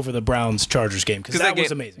skip over the Browns-Chargers game, because that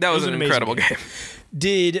was amazing. That was an amazing incredible game.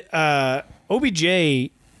 Did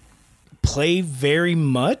OBJ play very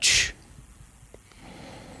much?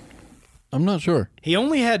 I'm not sure. He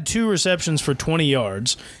only had 2 receptions for 20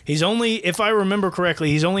 yards. He's only, if I remember correctly,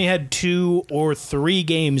 he's only had 2 or 3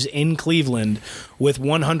 games in Cleveland with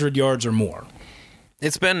 100 yards or more.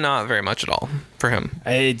 It's been not very much at all for him.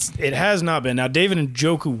 It has not been. Now, David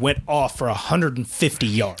Njoku went off for 150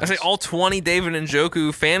 yards. I say all 20 David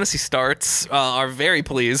Njoku fantasy starts are very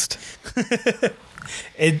pleased. It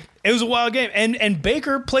was a wild game. And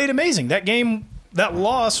Baker played amazing. That game, that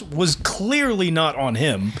loss was clearly not on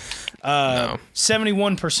him. No.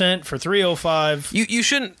 71% for 305. You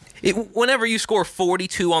shouldn't. Whenever you score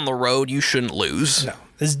 42 on the road, you shouldn't lose. No.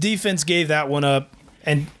 His defense gave that one up.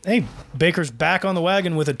 And, hey, Baker's back on the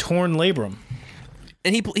wagon with a torn labrum.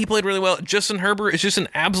 And he played really well. Justin Herbert is just an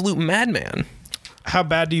absolute madman. How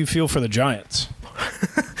bad do you feel for the Giants?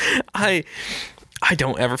 I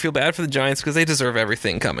don't ever feel bad for the Giants because they deserve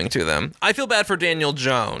everything coming to them. I feel bad for Daniel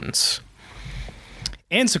Jones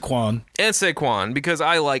And Saquon. and Saquon because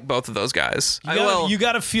I like both of those guys. You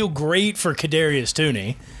got to feel great for Kadarius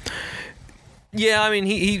Toney. Yeah, I mean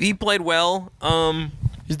he played well.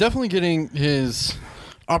 He's definitely getting his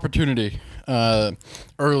opportunity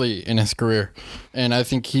early in his career, and I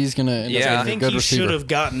think he's gonna end Yeah. up I being a think good he receiver. should have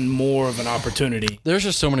gotten more of an opportunity. There's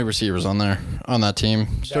just so many receivers on that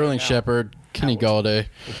team. Sterling now. Shepard, Kenny Galladay.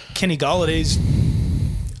 Kenny Galladay's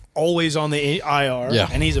always on the IR, Yeah.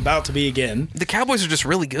 and he's about to be again. The Cowboys are just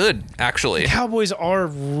really good, actually. Cowboys are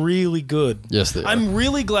really good. Yes, they are. I'm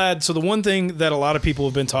really glad. So the one thing that a lot of people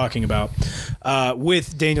have been talking about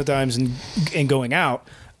with Daniel Dimes and going out,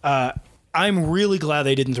 I'm really glad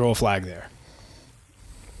they didn't throw a flag there.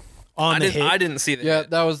 On the hit. I didn't see that. Yeah,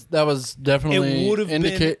 that was definitely It would have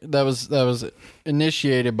been- that was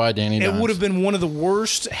initiated by Danny It Dimes. would have been one of the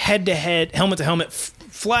worst head-to-head, helmet-to-helmet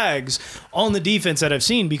flags on the defense that I've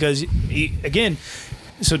seen because,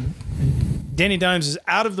 so Danny Dimes is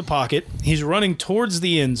out of the pocket. He's running towards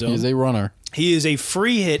the end zone. He's a runner. He is a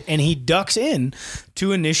free hit, and he ducks in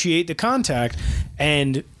to initiate the contact.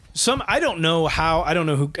 And I don't know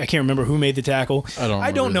who, I can't remember who made the tackle. I don't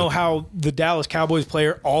remember know either. how the Dallas Cowboys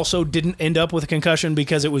player also didn't end up with a concussion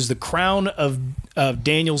because it was the crown of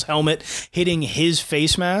Daniel's helmet hitting his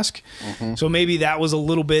face mask. Mm-hmm. So maybe that was a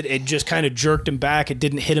little bit, it just kind of jerked him back. It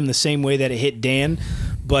didn't hit him the same way that it hit Dan.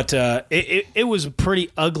 But it was a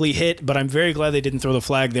pretty ugly hit, but I'm very glad they didn't throw the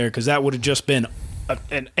flag there because that would have just been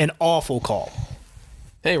an awful call.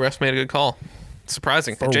 Hey, refs made a good call.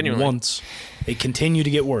 Surprising, For genuinely. once. They continue to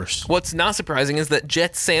get worse. What's not surprising is that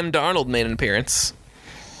Jets Sam Darnold made an appearance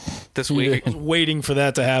this week did. Waiting for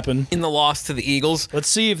that to happen. in the loss to the Eagles. Let's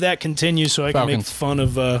see if that continues so I can make Falcons. fun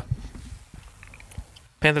of...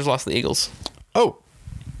 Panthers lost to the Eagles. Oh,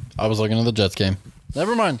 I was looking at the Jets game.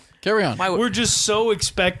 Never mind. Carry on. We're just so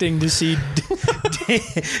expecting to see Sam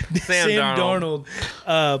Darnold.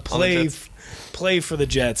 Darnold play for the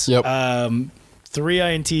Jets. Yep. 3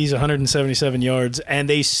 INTs, 177 yards, and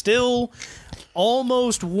they still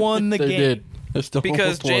almost won the They game. did. They still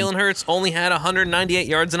Because almost won. Jalen Hurts only had 198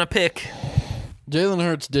 yards and a pick. Jalen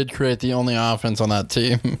Hurts did create the only offense on that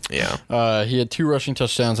team. Yeah. He had 2 rushing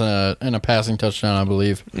touchdowns and a passing touchdown, I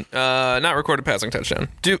believe. Not recorded passing touchdown.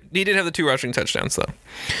 He did have the 2 rushing touchdowns, though.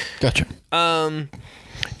 Gotcha.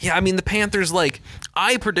 Yeah, I mean, the Panthers,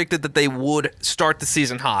 I predicted that they would start the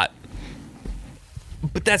season hot.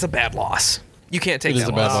 But that's a bad loss. You can't take It is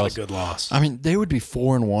that a bad loss. Not loss. a good loss. I mean, they would be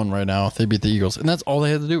 4-1 right now if they beat the Eagles, and that's all they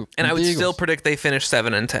had to do. And I beat would the still Eagles. predict they finish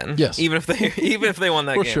 7-10. Yes. Even if they won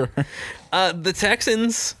that For game. sure. The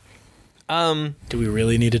Texans, Do we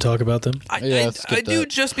really need to talk about them? Yeah, I do,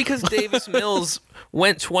 just because Davis Mills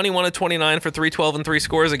went 21 of 29 for 312 and 3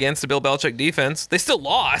 scores against the Bill Belichick defense. They still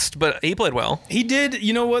lost, but he played well. He did.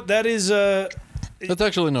 You know what? That is That's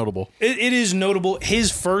actually notable. It is notable.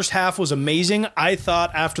 His first half was amazing. I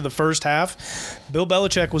thought after the first half, Bill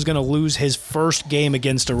Belichick was going to lose his first game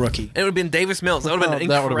against a rookie. It would have been Davis Mills. That would have been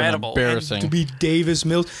That would have been incredible. embarrassing. To be Davis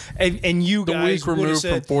Mills, and you The guys week would have removed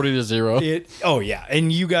said, from 40-0. oh yeah,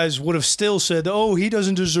 and you guys would have still said, oh, he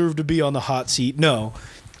doesn't deserve to be on the hot seat. No,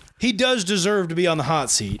 he does deserve to be on the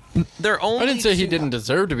hot seat. I didn't say he didn't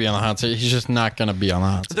deserve to be on the hot seat. He's just not going to be on the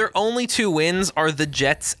hot seat. Their only 2 wins are the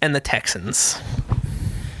Jets and the Texans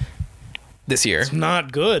this year.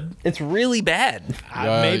 Not good. It's really bad.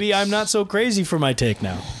 Maybe I'm not so crazy for my take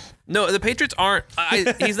now. No, the Patriots aren't.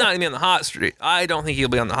 He's not going to be on the hot street. I don't think he'll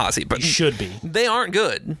be on the hot seat, but He should be. they aren't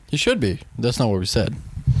good. He should be. That's not what we said.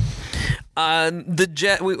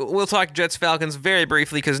 We'll talk Jets Falcons very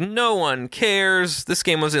briefly because no one cares. This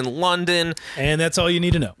game was in London. And that's all you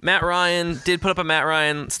need to know. Matt Ryan did put up a Matt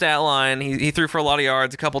Ryan stat line. He threw for a lot of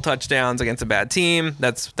yards, a couple touchdowns against a bad team.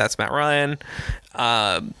 That's Matt Ryan.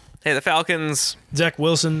 Hey, the Falcons Zach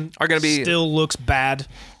Wilson are going to be still looks bad.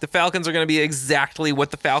 The Falcons are going to be exactly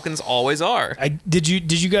what the Falcons always are. Did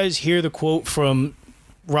you guys hear the quote from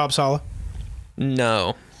Rob Saleh?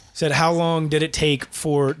 No. Said, how long did it take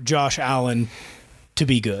for Josh Allen to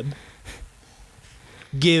be good?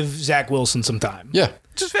 Give Zach Wilson some time. Yeah.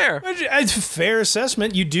 Which is fair. It's a fair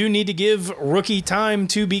assessment. You do need to give rookie time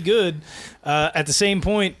to be good. At the same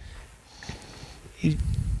point,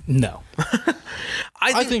 no.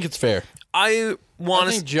 I think it's fair. I want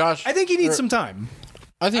I think Josh. I think he needs some time.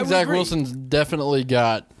 I think would Zach agree. Wilson's definitely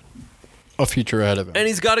got a future ahead of him. and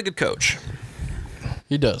he's got a good coach.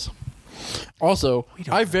 He does. Also,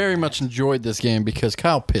 I very much enjoyed this game because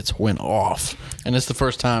Kyle Pitts went off, and it's the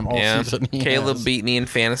first time all season he Caleb has. beat me in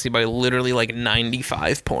fantasy by literally like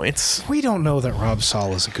 95 points. We don't know that Rob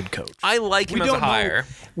Saleh is a good coach. I like him as a hire.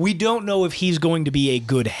 We don't know if he's going to be a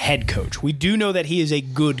good head coach. We do know that he is a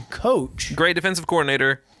good coach. Great defensive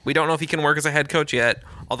coordinator. We don't know if he can work as a head coach yet,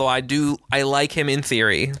 although I like him in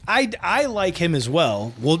theory. I like him as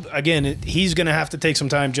well. Well, again, he's going to have to take some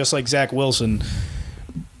time, just like Zach Wilson.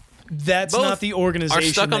 That's Both not the organization.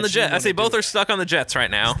 Are stuck on that the you Jets. I wanna say both do. are stuck on the Jets right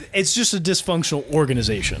now. It's just a dysfunctional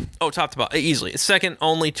organization. Oh, top to bottom, easily. It's second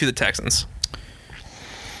only to the Texans.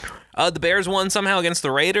 The Bears won somehow against the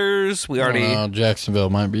Raiders. We already. Jacksonville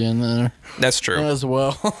might be in there That's true. as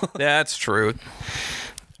well. That's true.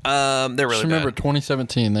 They're really Just remember, bad.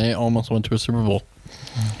 2017, they almost went to a Super Bowl.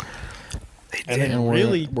 And then And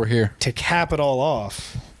we're here. to cap it all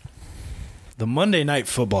off, the Monday Night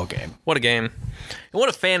Football game. What a game. And what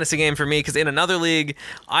a fantasy game for me, because in another league,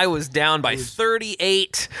 I was down by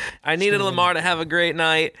 38. I needed Lamar to have a great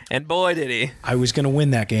night, and boy, did he. I was going to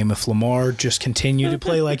win that game if Lamar just continued to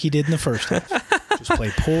play like he did in the first half. Just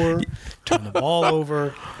play poor, turn the ball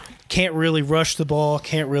over, can't really rush the ball,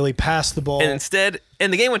 can't really pass the ball. And instead, the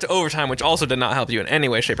game went to overtime, which also did not help you in any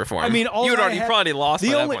way, shape, or form. I mean, all you had I already had- probably lost by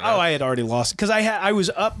that point. I had already lost because I was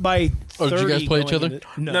up by 30. Oh, did you guys play each going other?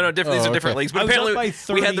 into- No, different. These are different okay. leagues. I But was up apparently,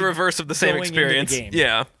 by we had 30 the reverse of the same going into the experience. game.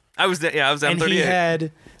 Yeah, I was down And 38. he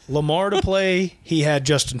had Lamar to play, he had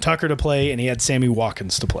Justin Tucker to play, and he had Sammy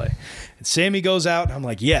Watkins to play. And Sammy goes out, and I'm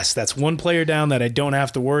like, yes, that's one player down that I don't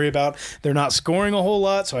have to worry about. They're not scoring a whole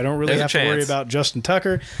lot, so I don't really There's a have to worry chance. about Justin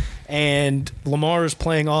Tucker. And Lamar is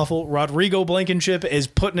playing awful. Rodrigo Blankenship is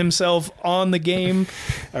putting himself on the game,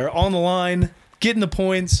 or on the line, getting the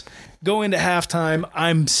points, go into halftime.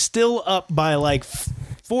 I'm still up by like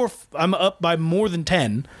I'm up by more than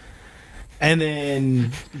 10. And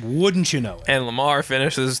then, wouldn't you know it? And Lamar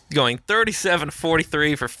finishes going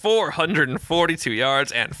 37-43 for 442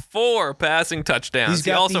 yards and 4 passing touchdowns. He's He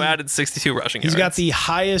got also the- added 62 rushing He's yards. got the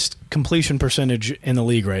highest completion percentage in the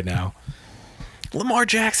league right now. Lamar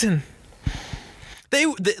Jackson. They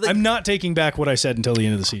I'm not taking back what I said until the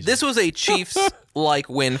end of the season. this was a Chiefs-like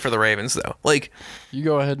win for the Ravens, though. Like, You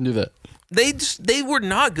go ahead and do that. they were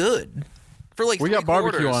not good for like We 3 got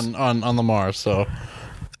barbecue quarters. on Lamar, so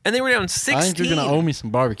And they were down 16. I think you're going to owe me some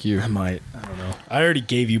barbecue. I might. I don't know. I already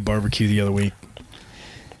gave you barbecue the other week.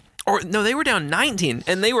 Or no, they were down 19,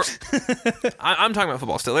 and they were. I'm talking about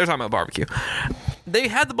football still. They're talking about barbecue. They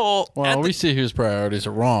had the ball. Well, we see whose priorities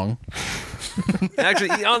are wrong.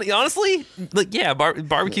 Actually, honestly, like yeah,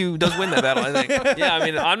 barbecue does win that battle. I think. Yeah, I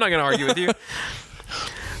mean, I'm not going to argue with you.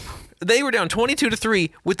 They were down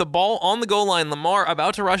 22-3 with the ball on the goal line. Lamar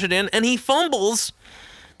about to rush it in, and he fumbles,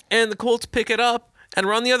 and the Colts pick it up. and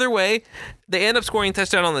run the other way. They end up scoring a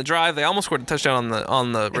touchdown on the drive. They almost scored a touchdown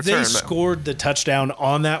on the return. They scored the touchdown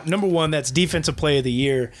on that. Number one, that's defensive play of the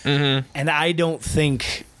year. Mm-hmm. And I don't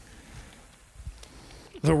think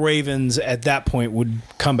the Ravens at that point would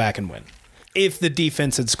come back and win if the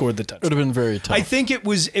defense had scored the touchdown. It would have been very tough. I think it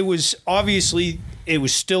was obviously it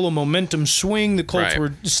was still a momentum swing. The Colts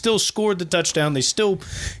were still scored the touchdown. They still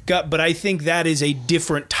got, but I think that is a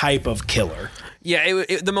different type of killer. Yeah,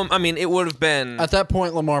 it would have been at that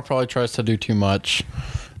point. Lamar probably tries to do too much,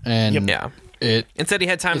 and instead he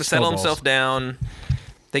had time to settle himself down.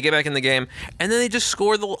 They get back in the game, and then they just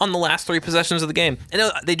score on the last 3 possessions of the game.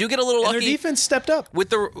 And they do get a little lucky. And their defense stepped up with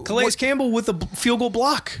the Calais Campbell with the field goal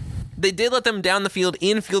block. They did let them down the field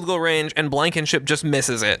in field goal range, and Blankenship just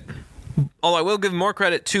misses it. Although I will give more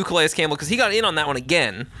credit to Calais Campbell because he got in on that one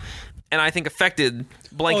again, and I think affected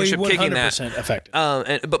Blankenship kicking that. 100%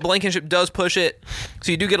 affected. But Blankenship does push it,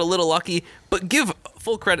 so you do get a little lucky. But give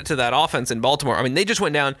full credit to that offense in Baltimore. I mean, they just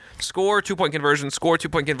went down, score 2-point conversion, score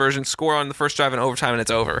 2-point conversion, score on the first drive in overtime, and it's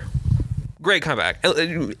over. Great comeback.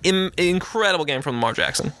 Incredible game from Lamar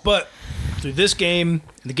Jackson. But through this game,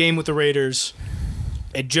 the game with the Raiders,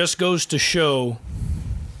 it just goes to show,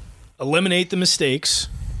 eliminate the mistakes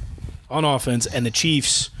on offense, and the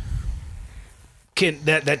Chiefs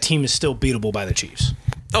that team is still beatable by the Chiefs.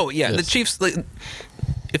 Oh yeah, yes. The Chiefs.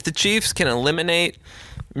 If the Chiefs can eliminate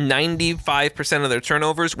 95% of their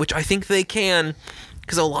turnovers, which I think they can,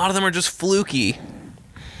 because a lot of them are just fluky,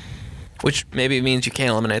 which maybe means you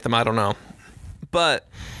can't eliminate them. I don't know, but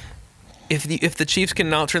if the Chiefs can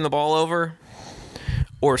not turn the ball over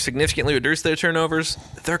or significantly reduce their turnovers,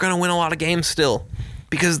 they're going to win a lot of games still.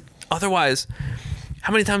 Because otherwise,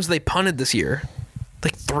 how many times have they punted this year?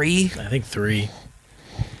 Like 3? I think 3.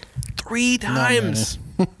 3 times.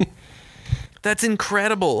 That's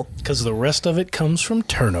incredible. Because the rest of it comes from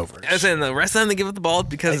turnovers. As in, the rest of them they give up the ball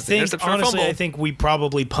because it's interception or fumble. I think we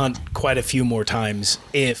probably punt quite a few more times.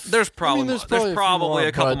 If there's probably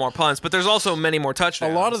a couple more punts, but there's also many more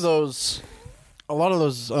touchdowns. A lot of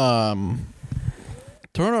those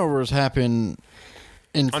turnovers happen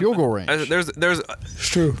in field goal range. There's it's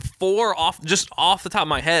true. 4 off the top of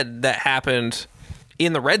my head that happened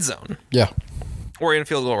in the red zone. Yeah. Or in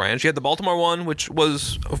field goal range. You had the Baltimore one, which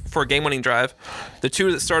was for a game-winning drive. The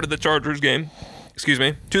 2 that started the Chargers game. 2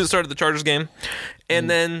 that started the Chargers game. And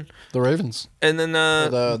then the Ravens. And then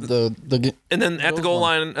and then at the goal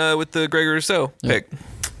line with the Gregory Rousseau pick.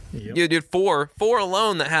 Yep. You did 4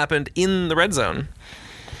 alone that happened in the red zone.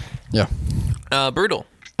 Yeah. Brutal.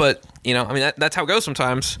 But, that's how it goes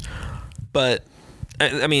sometimes. But,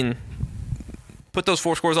 I mean, put those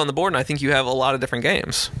 4 scores on the board, and I think you have a lot of different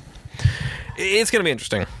games. It's going to be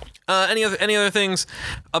interesting. Any other things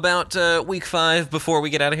about Week 5 before we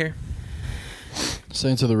get out of here?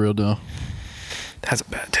 Saints are the real deal. That's a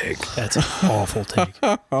bad take. That's an awful take.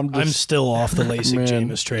 I'm still off the LASIK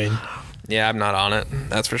Jameis train. Yeah, I'm not on it.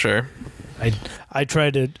 That's for sure. I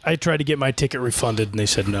tried to get my ticket refunded, and they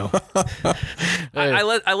said no.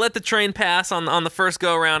 I let the train pass on the first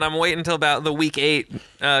go around. I'm waiting until about the Week 8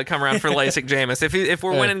 come around for LASIK Jameis. If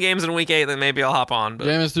we're winning games in Week 8, then maybe I'll hop on. But.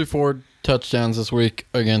 Jameis threw 4 touchdowns this week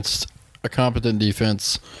against a competent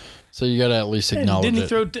defense, so you got to at least acknowledge it. Didn't he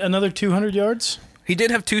throw another 200 yards? He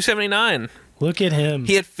did have 279. Look at him.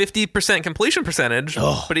 He had 50% completion percentage,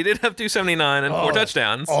 but he did have 279 and 4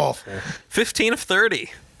 touchdowns. Awful. 15 of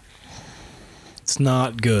 30. It's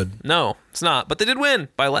not good. No, it's not. But they did win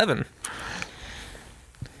by 11.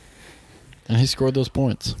 And he scored those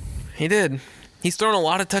points. He did. He's thrown a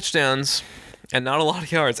lot of touchdowns and not a lot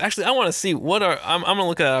of yards. Actually, I want to see I'm going to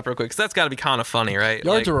look that up real quick because that's got to be kind of funny, right?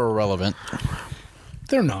 Yards are irrelevant.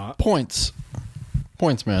 They're not. Points,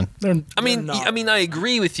 man. I mean, I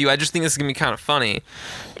agree with you. I just think this is going to be kind of funny.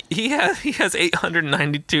 He has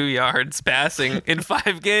 892 yards passing in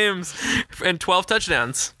 5 games and 12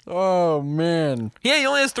 touchdowns. Oh, man. Yeah, he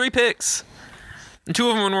only has 3 picks. And 2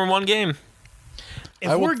 of them were in 1 game.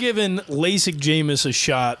 If we're giving LASIK Jameis a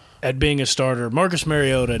shot at being a starter, Marcus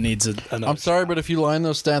Mariota needs another I'm sorry, shot. but if you line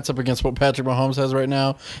those stats up against what Patrick Mahomes has right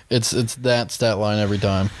now, it's that stat line every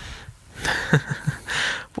time.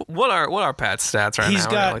 What are Pat's stats right He's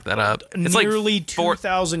now? got look that up. It's nearly like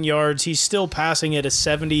 2,000 yards. He's still passing at a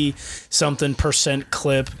 70-something%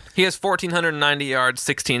 clip. He has 1,490 yards,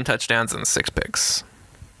 16 touchdowns, and 6 picks.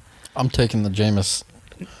 I'm taking the Jameis.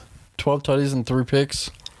 12 tutties and 3 picks.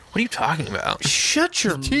 What are you talking about? Shut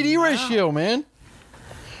your TD mouth. ratio, man.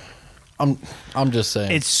 I'm just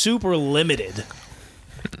saying. It's super limited.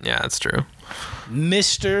 Yeah, that's true.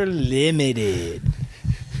 Mr. Limited.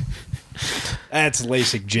 That's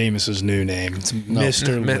LASIK Jameis's new name. It's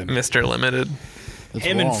Mr. Limited. Mr. Limited. It's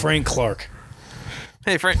Him wrong. and Frank Clark.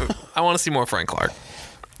 Hey, Frank, I want to see more Frank Clark.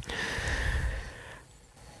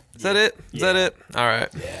 Is that it? Is that it? All right.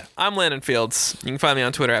 Yeah. I'm Landon Fields. You can find me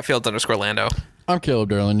on Twitter at Fields_Lando. I'm Caleb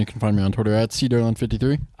Derlin. You can find me on Twitter at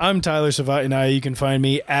CDerlin53. I'm Tyler Savatinai. You can find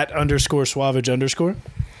me at _Suavage_.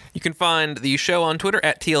 You can find the show on Twitter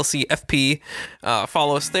at TLCFP.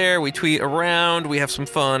 Follow us there. We tweet around. We have some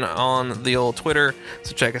fun on the old Twitter,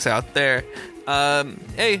 so check us out there.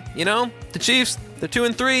 Hey, the Chiefs, they're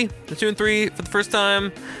 2-3. They're 2-3 for the first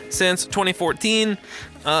time since 2014.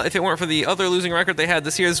 If it weren't for the other losing record they had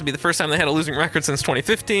this year, this would be the first time they had a losing record since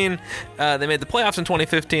 2015. They made the playoffs in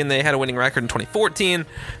 2015. They had a winning record in 2014,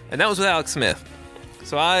 and that was with Alex Smith.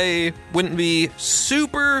 So I wouldn't be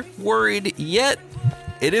super worried yet.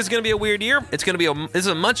 It is going to be a weird year. It's going to be it's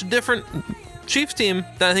a much different Chiefs team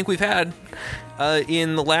than I think we've had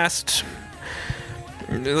in the last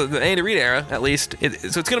the Andy Reid era, at least. So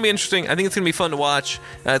it's going to be interesting. I think it's going to be fun to watch.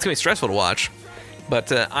 It's going to be stressful to watch.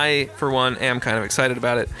 But I, for one, am kind of excited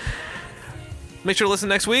about it. Make sure to listen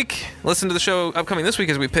next week. Listen to the show upcoming this week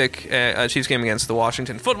as we pick a Chiefs game against the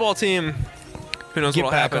Washington football team. Who knows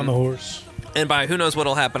what'll happen? Get back on the horse. And by who knows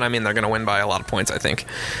what'll happen, I mean they're going to win by a lot of points, I think.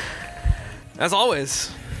 As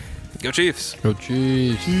always, go Chiefs. Go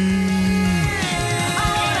Chiefs.